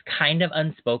friends. It's kind of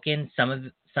unspoken. Some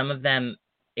of them,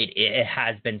 it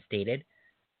has been stated.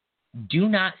 Do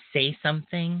not say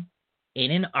something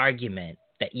in an argument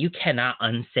that you cannot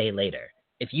unsay later.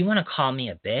 If you want to call me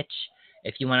a bitch,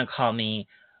 if you want to call me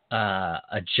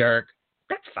a jerk,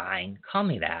 that's fine. Call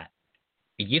me that.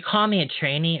 If you call me a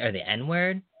tranny or the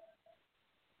N-word,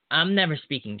 I'm never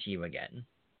speaking to you again.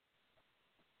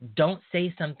 Don't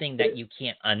say something that you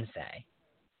can't unsay.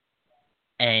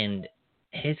 And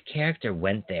his character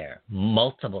went there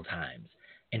multiple times.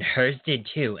 And hers did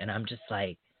too. And I'm just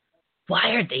like, why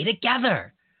are they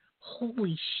together?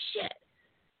 Holy shit.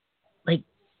 Like,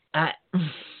 I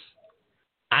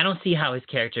don't see how his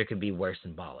character could be worse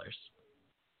than Ballers.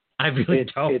 I really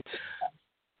don't.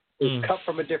 It's cut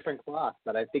from a different cloth,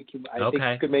 but I think you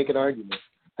could make an argument.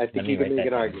 I think you could make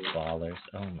an argument. Ballers.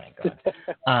 Oh my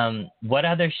god. What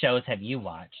other shows have you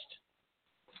watched?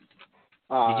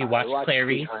 Did you watch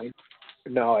Clarice?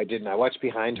 No, I didn't. I watched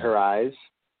Behind Her Eyes.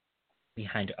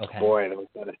 Behind Her. Okay. Boy,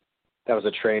 that was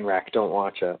a train wreck. Don't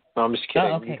watch it. No, I'm just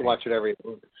kidding. Oh, okay, you can watch it every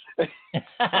moment. But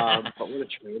what a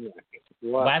train wreck!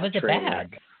 Why was it bad?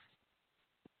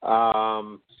 Man,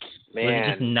 was it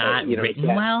just not written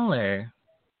well, or?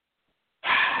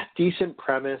 Decent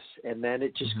premise, and then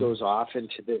it just goes off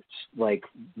into this like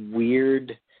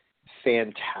weird,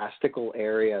 fantastical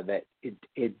area that it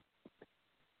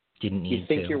didn't need. You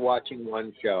think you're watching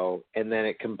one show, and then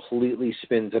it completely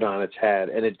spins it on its head,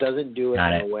 and it doesn't do it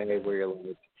in a way where you're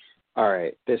like, all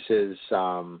right, this is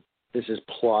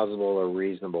plausible or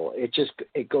reasonable.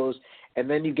 It goes, and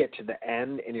then you get to the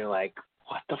end, and you're like,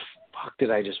 what the fuck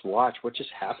did I just watch? What just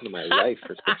happened to my life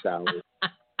for 6 hours?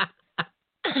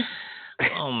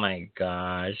 Oh my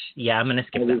gosh! Yeah, I'm gonna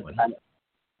skip that one.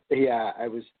 I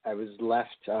was left.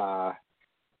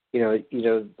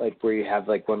 Like where you have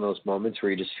like one of those moments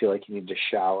where you just feel like you need to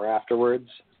shower afterwards.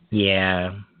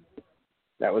 Yeah.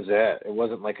 That was it. It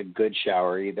wasn't like a good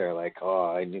shower either. Like,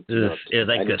 oh, I need to. It was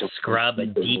like a scrub, a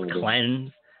deep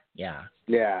cleanse. Yeah.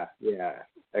 Yeah.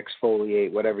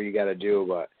 Exfoliate, whatever you got to do,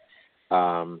 but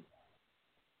I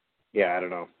don't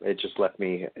know. It just left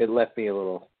me a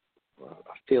little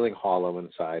feeling hollow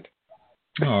inside.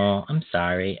 Oh, I'm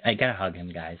sorry. I gotta hug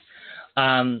him, guys.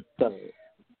 All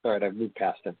right, I've moved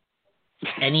past him.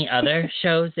 Any other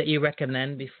shows that you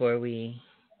recommend before we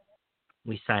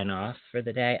sign off for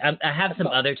the day? I have some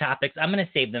other topics. I'm going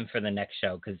to save them for the next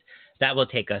show because that will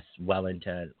take us well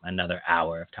into another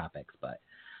hour of topics. But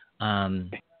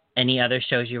any other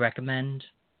shows you recommend?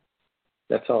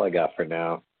 That's all I got for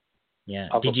now. Yeah.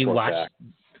 Did you watch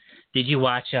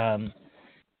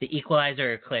The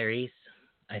Equalizer or Clarice?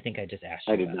 I think I just asked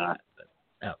you. I did not.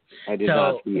 Oh. I did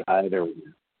not see either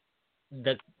one.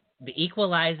 The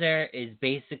Equalizer is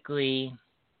basically,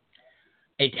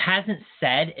 it hasn't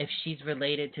said if she's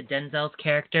related to Denzel's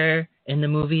character in the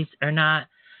movies or not,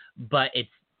 but it's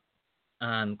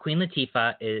Queen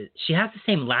Latifah she has the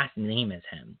same last name as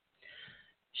him.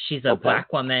 She's a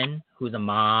black woman who's a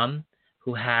mom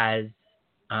who has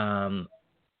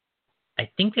I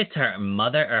think it's her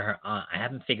mother or her aunt. I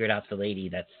haven't figured out the lady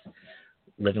that's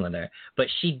living with her, but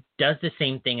she does the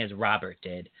same thing as Robert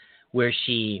did, where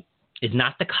she is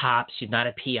not the cop. She's not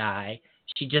a PI.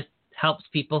 She just helps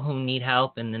people who need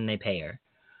help, and then they pay her.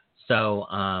 So,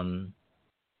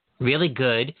 really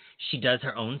good. She does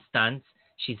her own stunts.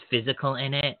 She's physical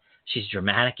in it. She's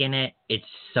dramatic in it. It's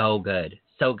so good.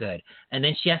 So good. And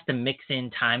then she has to mix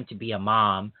in time to be a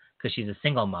mom because she's a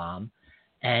single mom,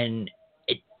 and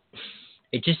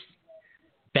it just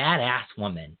badass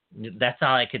woman. That's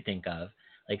all I could think of.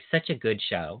 Like, such a good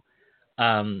show.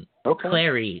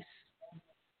 Clarice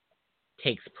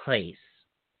takes place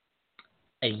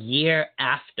a year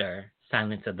after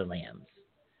Silence of the Lambs,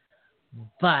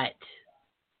 but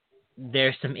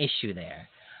there's some issue there.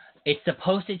 It's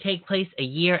supposed to take place a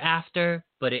year after,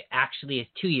 but it actually is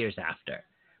 2 years after.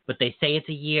 But they say it's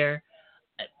a year,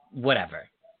 whatever.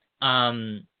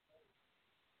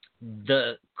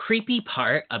 The creepy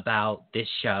part about this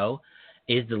show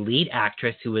is the lead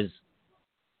actress, who is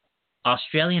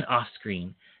Australian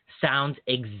off-screen, sounds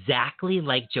exactly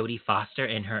like Jodie Foster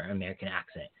in her American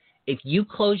accent. If you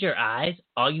close your eyes,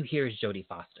 all you hear is Jodie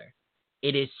Foster.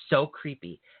 It is so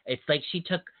creepy. It's like she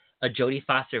took a Jodie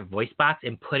Foster voice box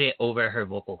and put it over her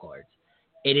vocal cords.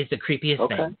 It is the creepiest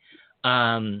thing.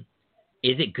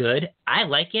 Is it good? I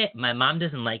like it. My mom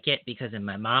doesn't like it because, in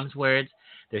my mom's words,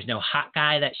 there's no hot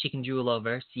guy that she can drool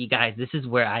over. See, guys, this is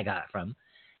where I got it from.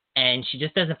 And she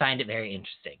just doesn't find it very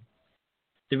interesting.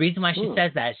 The reason why she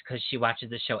says that is because she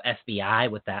watches the show FBI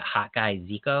with that hot guy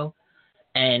Zico.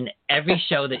 And every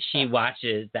show that she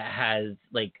watches that has,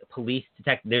 like, police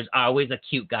detective, there's always a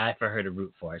cute guy for her to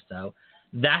root for. So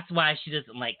that's why she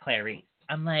doesn't like Clarice.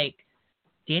 I'm like,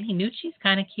 Danny Nucci's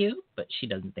kind of cute, but she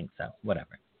doesn't think so.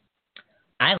 Whatever.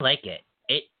 I like it.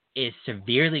 It is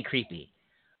severely creepy.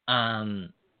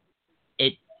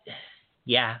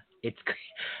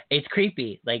 It's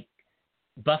creepy. Like,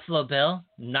 Buffalo Bill,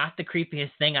 not the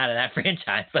creepiest thing out of that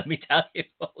franchise. Let me tell you.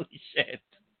 Holy shit!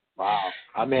 Wow,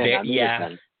 I'm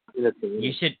in.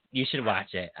 You should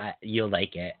watch it. You'll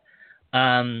like it.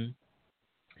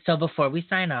 So before we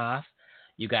sign off,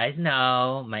 you guys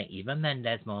know my Eva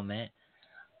Mendes moment.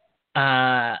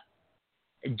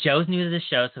 Joe's new to the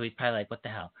show, so he's probably like, what the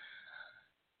hell?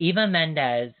 Eva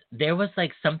Mendes, there was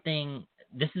like something,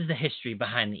 this is the history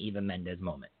behind the Eva Mendes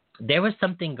moment. There was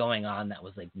something going on that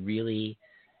was like really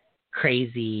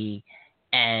crazy,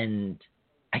 and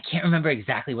I can't remember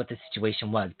exactly what the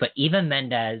situation was, but Eva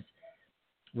Mendes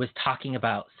was talking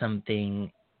about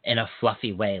something in a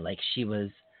fluffy way, like she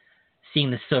was seeing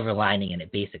the silver lining in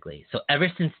it, basically. So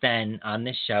ever since then, on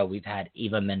this show, we've had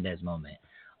Eva Mendes moment.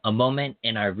 A moment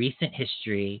in our recent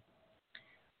history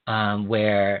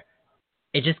where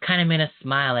it just kind of made us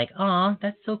smile, like, oh,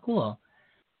 that's so cool.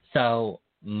 So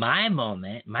my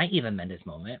moment, my Eva Mendes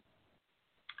moment,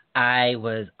 I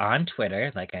was on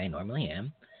Twitter, like I normally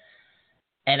am,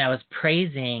 and I was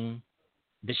praising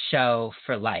the show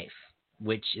For Life,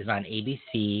 which is on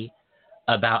ABC,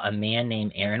 about a man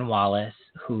named Aaron Wallace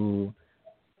who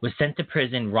was sent to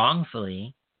prison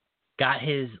wrongfully, got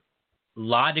his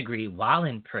law degree while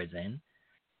in prison,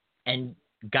 and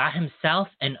got himself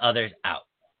and others out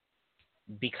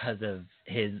because of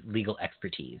his legal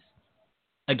expertise.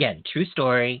 Again, true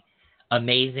story,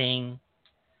 amazing.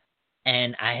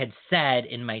 And I had said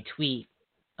in my tweet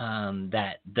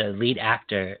that the lead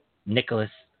actor, Nicholas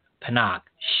Pinnock,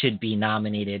 should be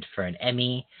nominated for an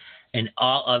Emmy and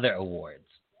all other awards.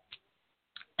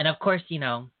 And of course, you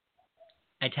know,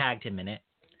 I tagged him in it.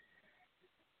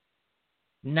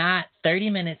 Not 30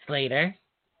 minutes later,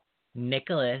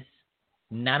 Nicholas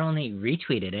not only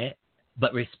retweeted it,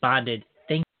 but responded,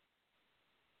 "Thank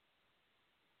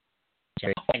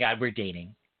you. Oh my God, we're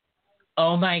dating.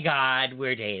 Oh my God,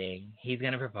 we're dating. He's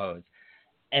going to propose."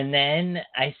 And then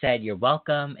I said, "You're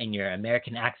welcome, and your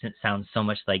American accent sounds so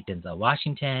much like Denzel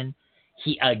Washington."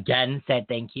 He again said,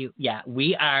 "Thank you." Yeah,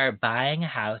 we are buying a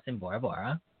house in Bora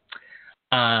Bora.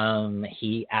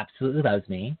 He absolutely loves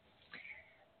me.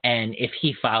 And if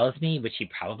he follows me, which he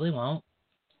probably won't,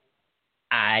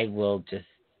 I will just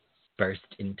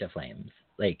burst into flames.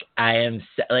 Like, I am,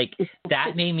 like,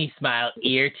 that made me smile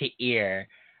ear to ear.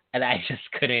 And I just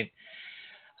couldn't,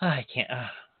 I can't,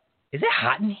 is it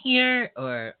hot in here?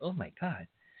 Or, oh my God.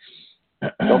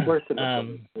 Don't burst into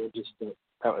flames.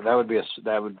 That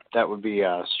would be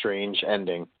a strange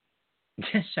ending.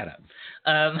 Shut up.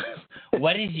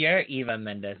 What is your Eva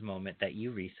Mendes moment that you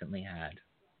recently had?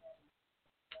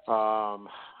 I'm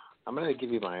going to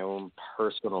give you my own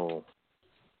personal.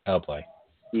 Oh boy.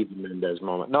 Eva Mendes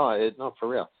moment. No, for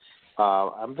real.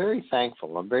 I'm very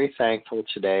thankful. I'm very thankful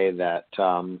today that,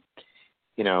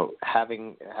 you know,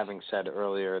 having said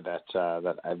earlier that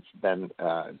that I've been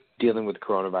dealing with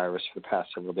coronavirus for the past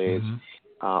several days.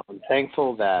 Mm-hmm. I'm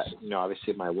thankful that, you know,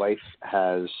 obviously my wife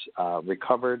has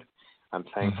recovered. I'm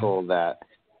thankful that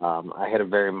I had a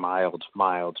very mild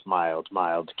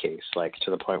case, like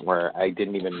to the point where I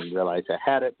didn't even realize I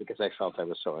had it because I felt I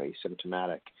was so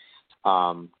asymptomatic.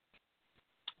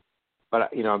 but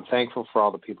I'm thankful for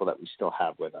all the people that we still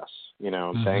have with us. I'm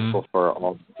Mm-hmm. thankful for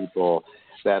all the people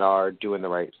that are doing the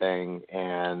right thing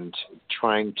and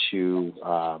trying to,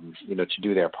 to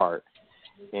do their part.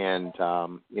 And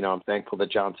I'm thankful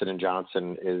that Johnson &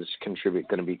 Johnson is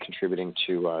going to be contributing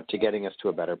to getting us to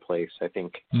a better place. I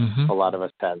think Mm-hmm. a lot of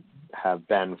us have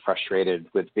been frustrated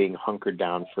with being hunkered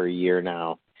down for a year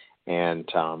now, and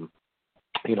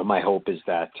my hope is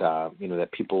that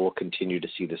that people will continue to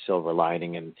see the silver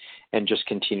lining and just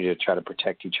continue to try to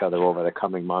protect each other over the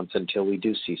coming months until we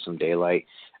do see some daylight,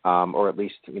 or at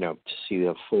least to see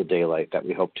the full daylight that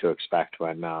we hope to expect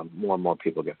when more and more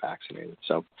people get vaccinated.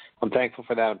 So I'm thankful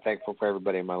for that. I'm thankful for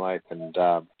everybody in my life, and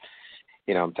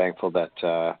I'm thankful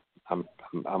that I'm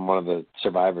one of the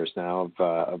survivors now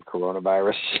of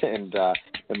coronavirus, and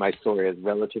my story is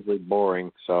relatively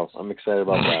boring. So I'm excited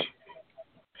about that.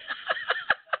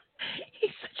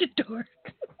 He's such a dork.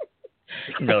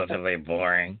 Relatively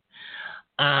boring.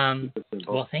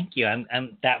 Well, thank you.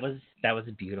 That was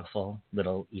a beautiful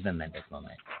little Eva Mendes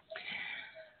moment.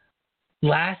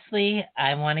 Lastly,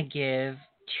 I want to give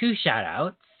 2 shout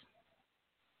outs.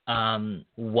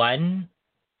 One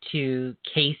to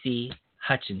Casey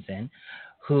Hutchinson,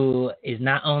 who is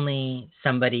not only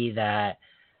somebody that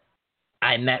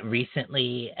I met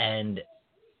recently, and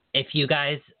if you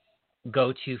guys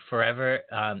go to Forever,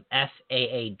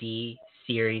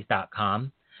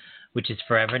 FAADseries.com, which is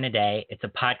Forever in a Day. It's a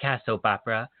podcast soap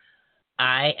opera.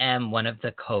 I am one of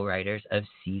the co-writers of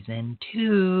season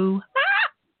 2.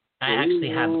 I actually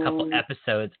have a couple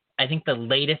episodes. I think the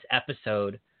latest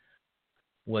episode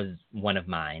was one of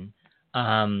mine.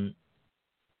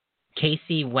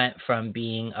 Casey went from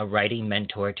being a writing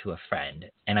mentor to a friend,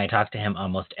 and I talk to him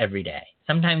almost every day,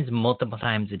 sometimes multiple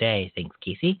times a day. Thanks,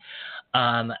 Casey.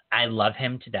 I love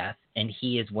him to death, and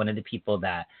he is one of the people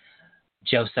that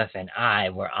Joseph and I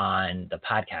were on the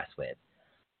podcast with.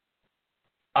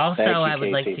 Also, I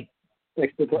would like to...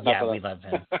 Yeah, we love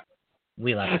him.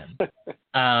 We love him.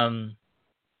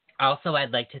 Also,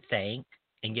 I'd like to thank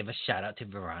and give a shout out to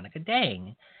Veronica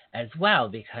Dang as well,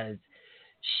 because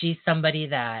she's somebody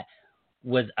that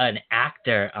was an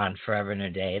actor on Forever in a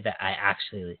Day that I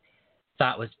actually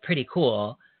thought was pretty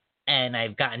cool. And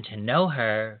I've gotten to know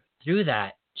her through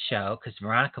that show because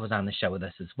Veronica was on the show with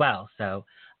us as well. So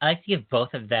I like to give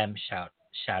both of them shout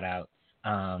outs.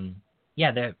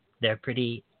 They're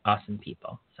pretty awesome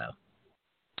people. So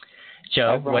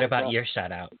Joe, what about your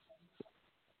shout out?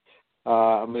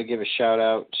 I'm going to give a shout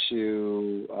out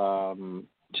to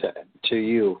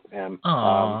you, Em.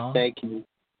 Thank you.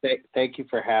 Thank you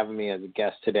for having me as a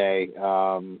guest today.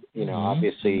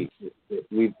 Obviously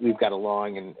we've got a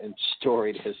long and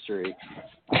storied history,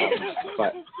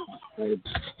 but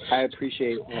I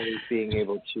appreciate always being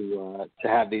able to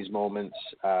have these moments,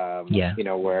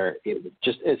 where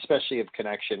just especially of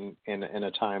connection in a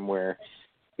time where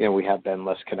we have been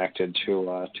less connected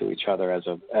to each other as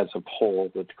a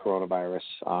whole with the coronavirus.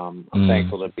 I'm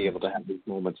thankful to be able to have these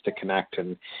moments to connect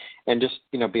and just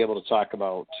be able to talk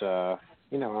about our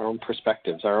own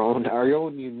perspectives, our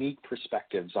own unique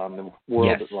perspectives on the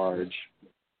world at large.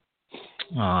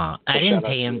 Aw, I didn't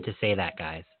pay him to say that,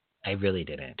 guys. I really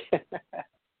didn't.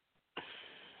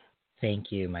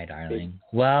 Thank you, my darling.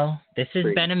 Well, this has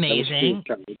been amazing.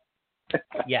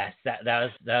 Yes, that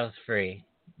was free.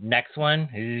 Next one,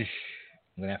 I'm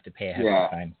gonna have to pay a hefty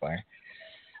fine for.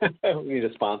 We need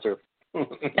a sponsor.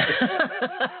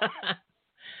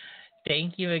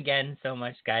 Thank you again so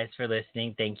much, guys, for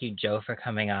listening. Thank you, Joe, for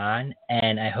coming on.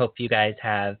 And I hope you guys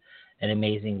have an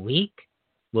amazing week.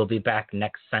 We'll be back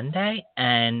next Sunday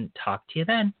and talk to you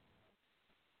then.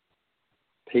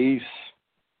 Peace.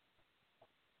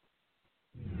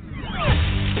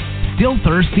 Still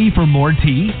thirsty for more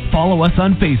tea? Follow us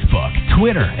on Facebook,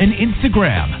 Twitter, and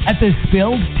Instagram at The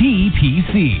Spilled Tea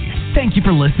PC. Thank you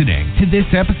for listening to this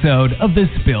episode of The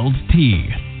Spilled Tea.